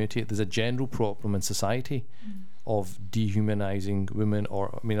Muslim community. There's a general problem in society of dehumanizing women,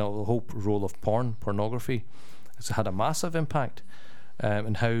 or the whole role of pornography. It's had a massive impact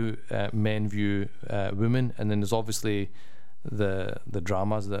in how men view women. And then there's obviously the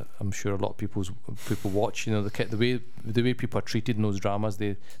dramas that I'm sure a lot of people watch. The way people are treated in those dramas,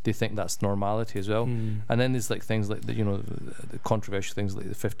 they think that's normality as well. And then there's like things like the controversial things like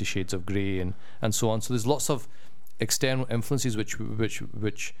the 50 Shades of Grey and so on. So there's lots of external influences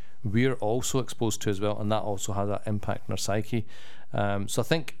which we're also exposed to as well, and that also has that impact on our psyche. So I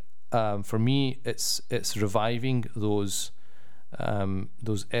think for me it's reviving those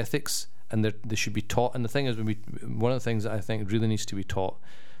ethics, and they should be taught. And the thing is, one of the things that I think really needs to be taught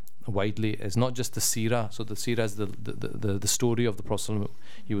widely is not just the seerah. So the seerah is the story of the Prophet.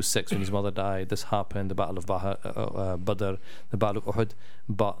 He was 6 when his mother died. This happened, the Battle of Badr, the Battle of Uhud.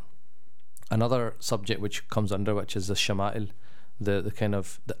 But another subject which comes under, which is the shama'il, the kind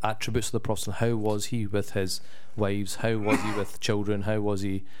of the attributes of the Prophet. How was he with his wives? How was he with children? How was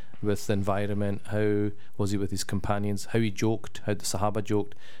he with the environment? How was he with his companions? How he joked? How the Sahaba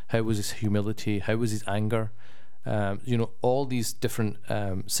joked? How was his humility? How was his anger? All these different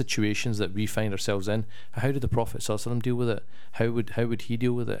situations that we find ourselves in. How did the Prophet ﷺ deal with it? How would he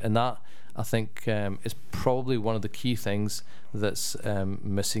deal with it? And that, I think, is probably one of the key things that's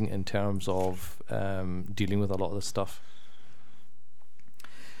missing in terms of dealing with a lot of this stuff.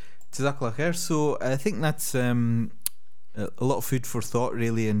 Jazakallah khair. So I think that's a lot of food for thought,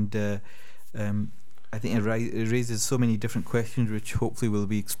 really, and I think it raises so many different questions, which hopefully we'll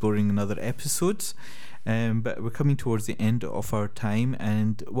be exploring in other episodes. But we're coming towards the end of our time,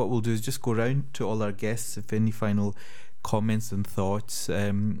 and what we'll do is just go around to all our guests if any final comments and thoughts,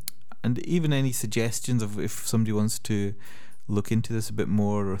 and even any suggestions of if somebody wants to look into this a bit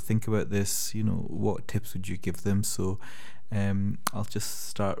more or think about this, what tips would you give them? So I'll just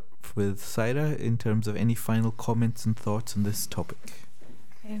start with Saira in terms of any final comments and thoughts on this topic.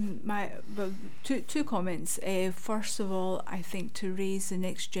 Two comments. First of all, I think to raise the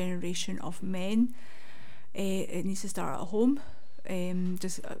next generation of men, it needs to start at home.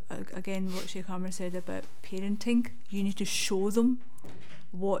 Again, what Sheikh Amr said about parenting, you need to show them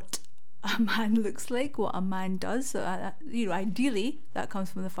what a man looks like, what a man does. So, ideally, that comes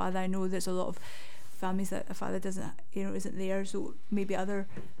from the father. I know there's a lot of families that a father isn't there, so maybe other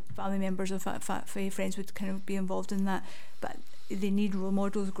family members or friends would kind of be involved in that, but they need role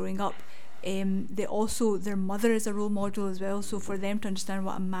models growing up. Their mother is a role model as well, so for them to understand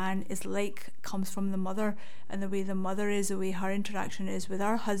what a man is like comes from the mother, and the way the mother is, the way her interaction is with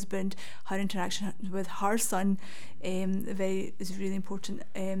her husband, her interaction with her son, is really important.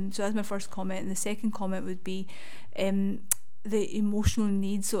 So that's my first comment. And the second comment would be the emotional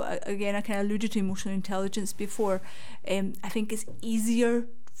needs. So again, I kind of alluded to emotional intelligence before. I think it's easier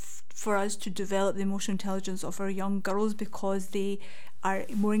for us to develop the emotional intelligence of our young girls because they are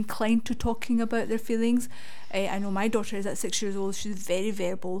more inclined to talking about their feelings. I know my daughter is at 6 years old. She's very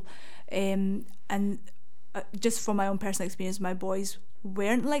verbal, and just from my own personal experience, my boys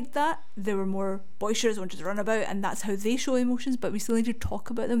weren't like that. They were more boisterous, wanted to run about, and that's how they show emotions. But we still need to talk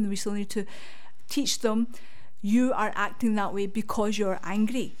about them, and we still need to teach them, you are acting that way because you're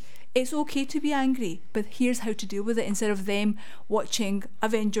angry. It's okay to be angry, but here's how to deal with it, instead of them watching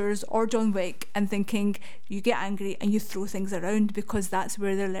Avengers or John Wick and thinking you get angry and you throw things around, because that's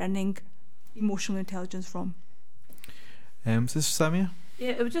where they're learning emotional intelligence from. Sister Samia? Yeah,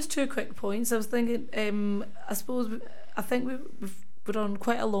 it was just 2 quick points. I was thinking, I think we're on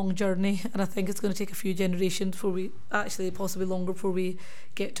quite a long journey, and I think it's going to take a few generations before we, actually possibly longer, before we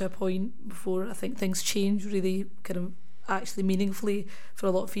get to a point before I think things change really kind of actually meaningfully for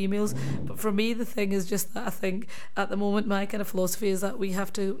a lot of females. But for me, the thing is just that I think at the moment my kind of philosophy is that we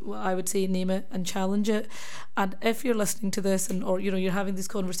have to, what I would say, name it and challenge it. And if you're listening to this and, or you're having these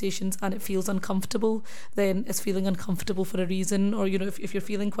conversations and it feels uncomfortable, then it's feeling uncomfortable for a reason. Or if you're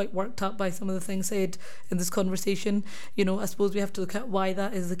feeling quite worked up by some of the things said in this conversation, I suppose we have to look at why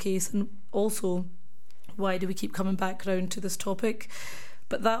that is the case, and also why do we keep coming back around to this topic.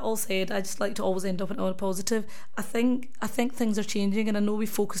 But that all said, I just like to always end up on a positive. I think things are changing, and I know we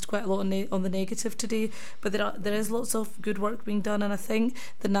focused quite a lot on the negative today, but there is lots of good work being done, and I think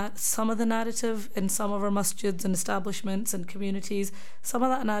some of the narrative in some of our masjids and establishments and communities, some of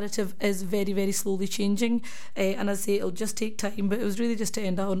that narrative is very, very slowly changing, and I say it'll just take time, but it was really just to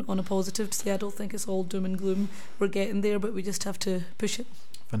end on a positive, to say I don't think it's all doom and gloom. We're getting there, but we just have to push it.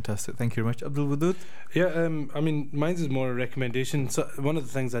 Fantastic. Thank you very much. Abdul Wadud? Yeah, I mean, mine is more a recommendation. So one of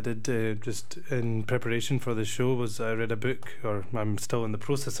the things I did just in preparation for the show was I read a book, or I'm still in the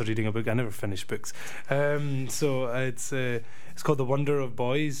process of reading a book. I never finish books. So it's called The Wonder of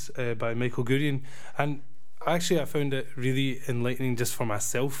Boys by Michael Gurian. And actually, I found it really enlightening just for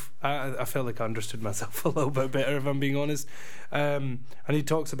myself. I felt like I understood myself a little bit better, if I'm being honest. And he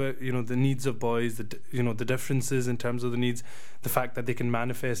talks about, the needs of boys, the differences in terms of the needs, the fact that they can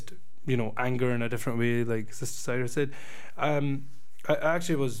manifest, anger in a different way, like Sister Sarah said. It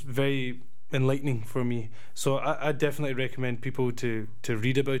actually was very enlightening for me. So I definitely recommend people to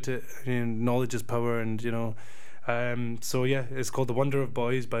read about it. Knowledge is power, and so yeah, it's called The Wonder of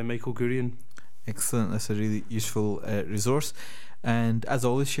Boys by Michael Gurian. Excellent. That's a really useful resource. And as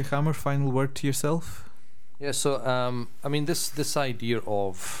always, Sheikh Amr, final word to yourself. Yeah, so I mean, this idea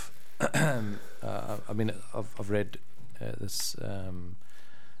of I mean, I've read this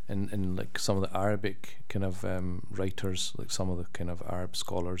in like some of the Arabic kind of writers, like some of the kind of Arab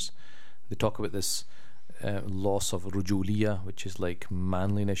scholars. They talk about this loss of rujuliya, which is like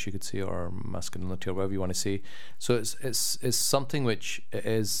manliness, you could say, or masculinity, or whatever you want to say. So it's something which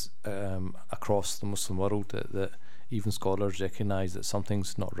is across the Muslim world that even scholars recognise that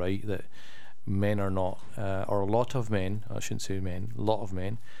something's not right, that men are not, or a lot of men, I shouldn't say men, a lot of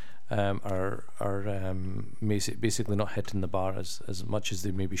men are basically not hitting the bar as much as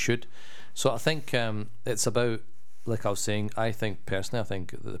they maybe should. So I think it's about, like I was saying, I think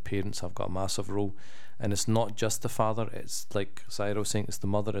that the parents have got a massive role, and it's not just the father, it's like Saira was saying, it's the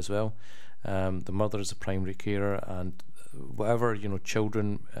mother as well. The mother is a primary carer, and whatever,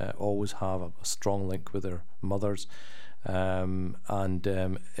 children always have a strong link with their mothers, and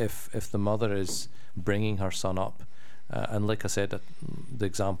if the mother is bringing her son up, and like I said, the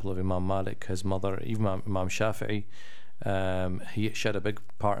example of Imam Malik, his mother, even Imam Shafi'i, she had a big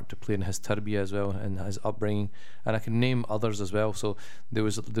part to play in his tarbiyah as well, and his upbringing, and I can name others as well. So there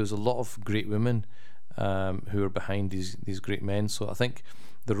was a lot of great women who are behind these great men. So I think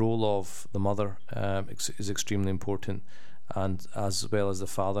the role of the mother is extremely important, and as well as the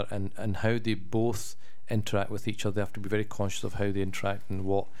father, and how they both interact with each other. They have to be very conscious of how they interact and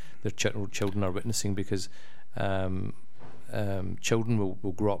what their children are witnessing, because children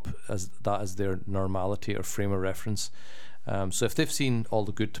will grow up as their normality or frame of reference. So if they've seen all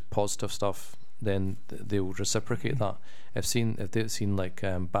the good positive stuff, then they will reciprocate that. If they've seen like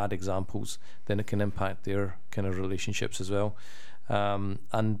bad examples, then it can impact their kind of relationships as well. And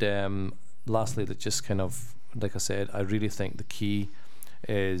lastly, that just kind of, like I said, I really think the key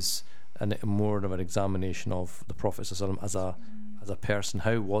is more of an examination of the Prophet ﷺ as a person.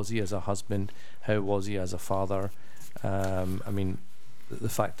 How was he as a husband? How was he as a father? I mean, the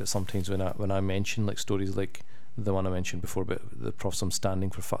fact that sometimes when I mention like stories like the one I mentioned before about the Prophet standing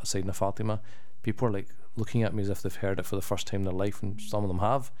for Sayyidina Fatima, people are like looking at me as if they've heard it for the first time in their life, and some of them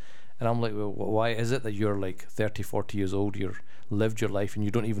have. And I'm like, well, why is it that you're like 30, 40 years old, you've lived your life, and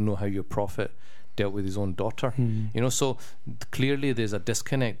you don't even know how your Prophet dealt with his own daughter? So clearly there's a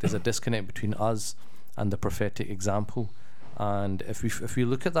disconnect. There's a disconnect between us and the prophetic example. And if we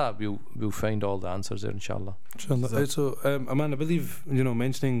look at that, we'll find all the answers there, inshallah. So, Aman, I believe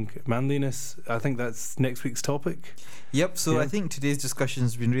mentioning manliness, I think that's next week's topic. Yep. So I think today's discussion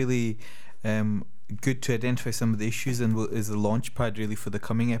has been really good to identify some of the issues, and is a launch pad really for the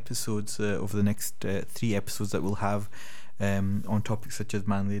coming episodes over the next 3 episodes that we'll have on topics such as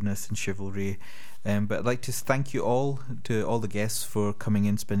manliness and chivalry. But I'd like to thank you all, to all the guests, for coming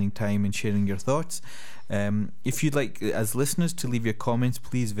in, spending time and sharing your thoughts. If you'd like, as listeners, to leave your comments,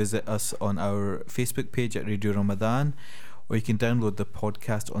 please visit us on our Facebook page at Radio Ramadan, or you can download the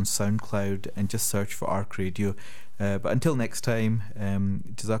podcast on SoundCloud and just search for Arc Radio. But until next time,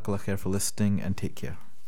 Jazakallah khair for listening, and take care.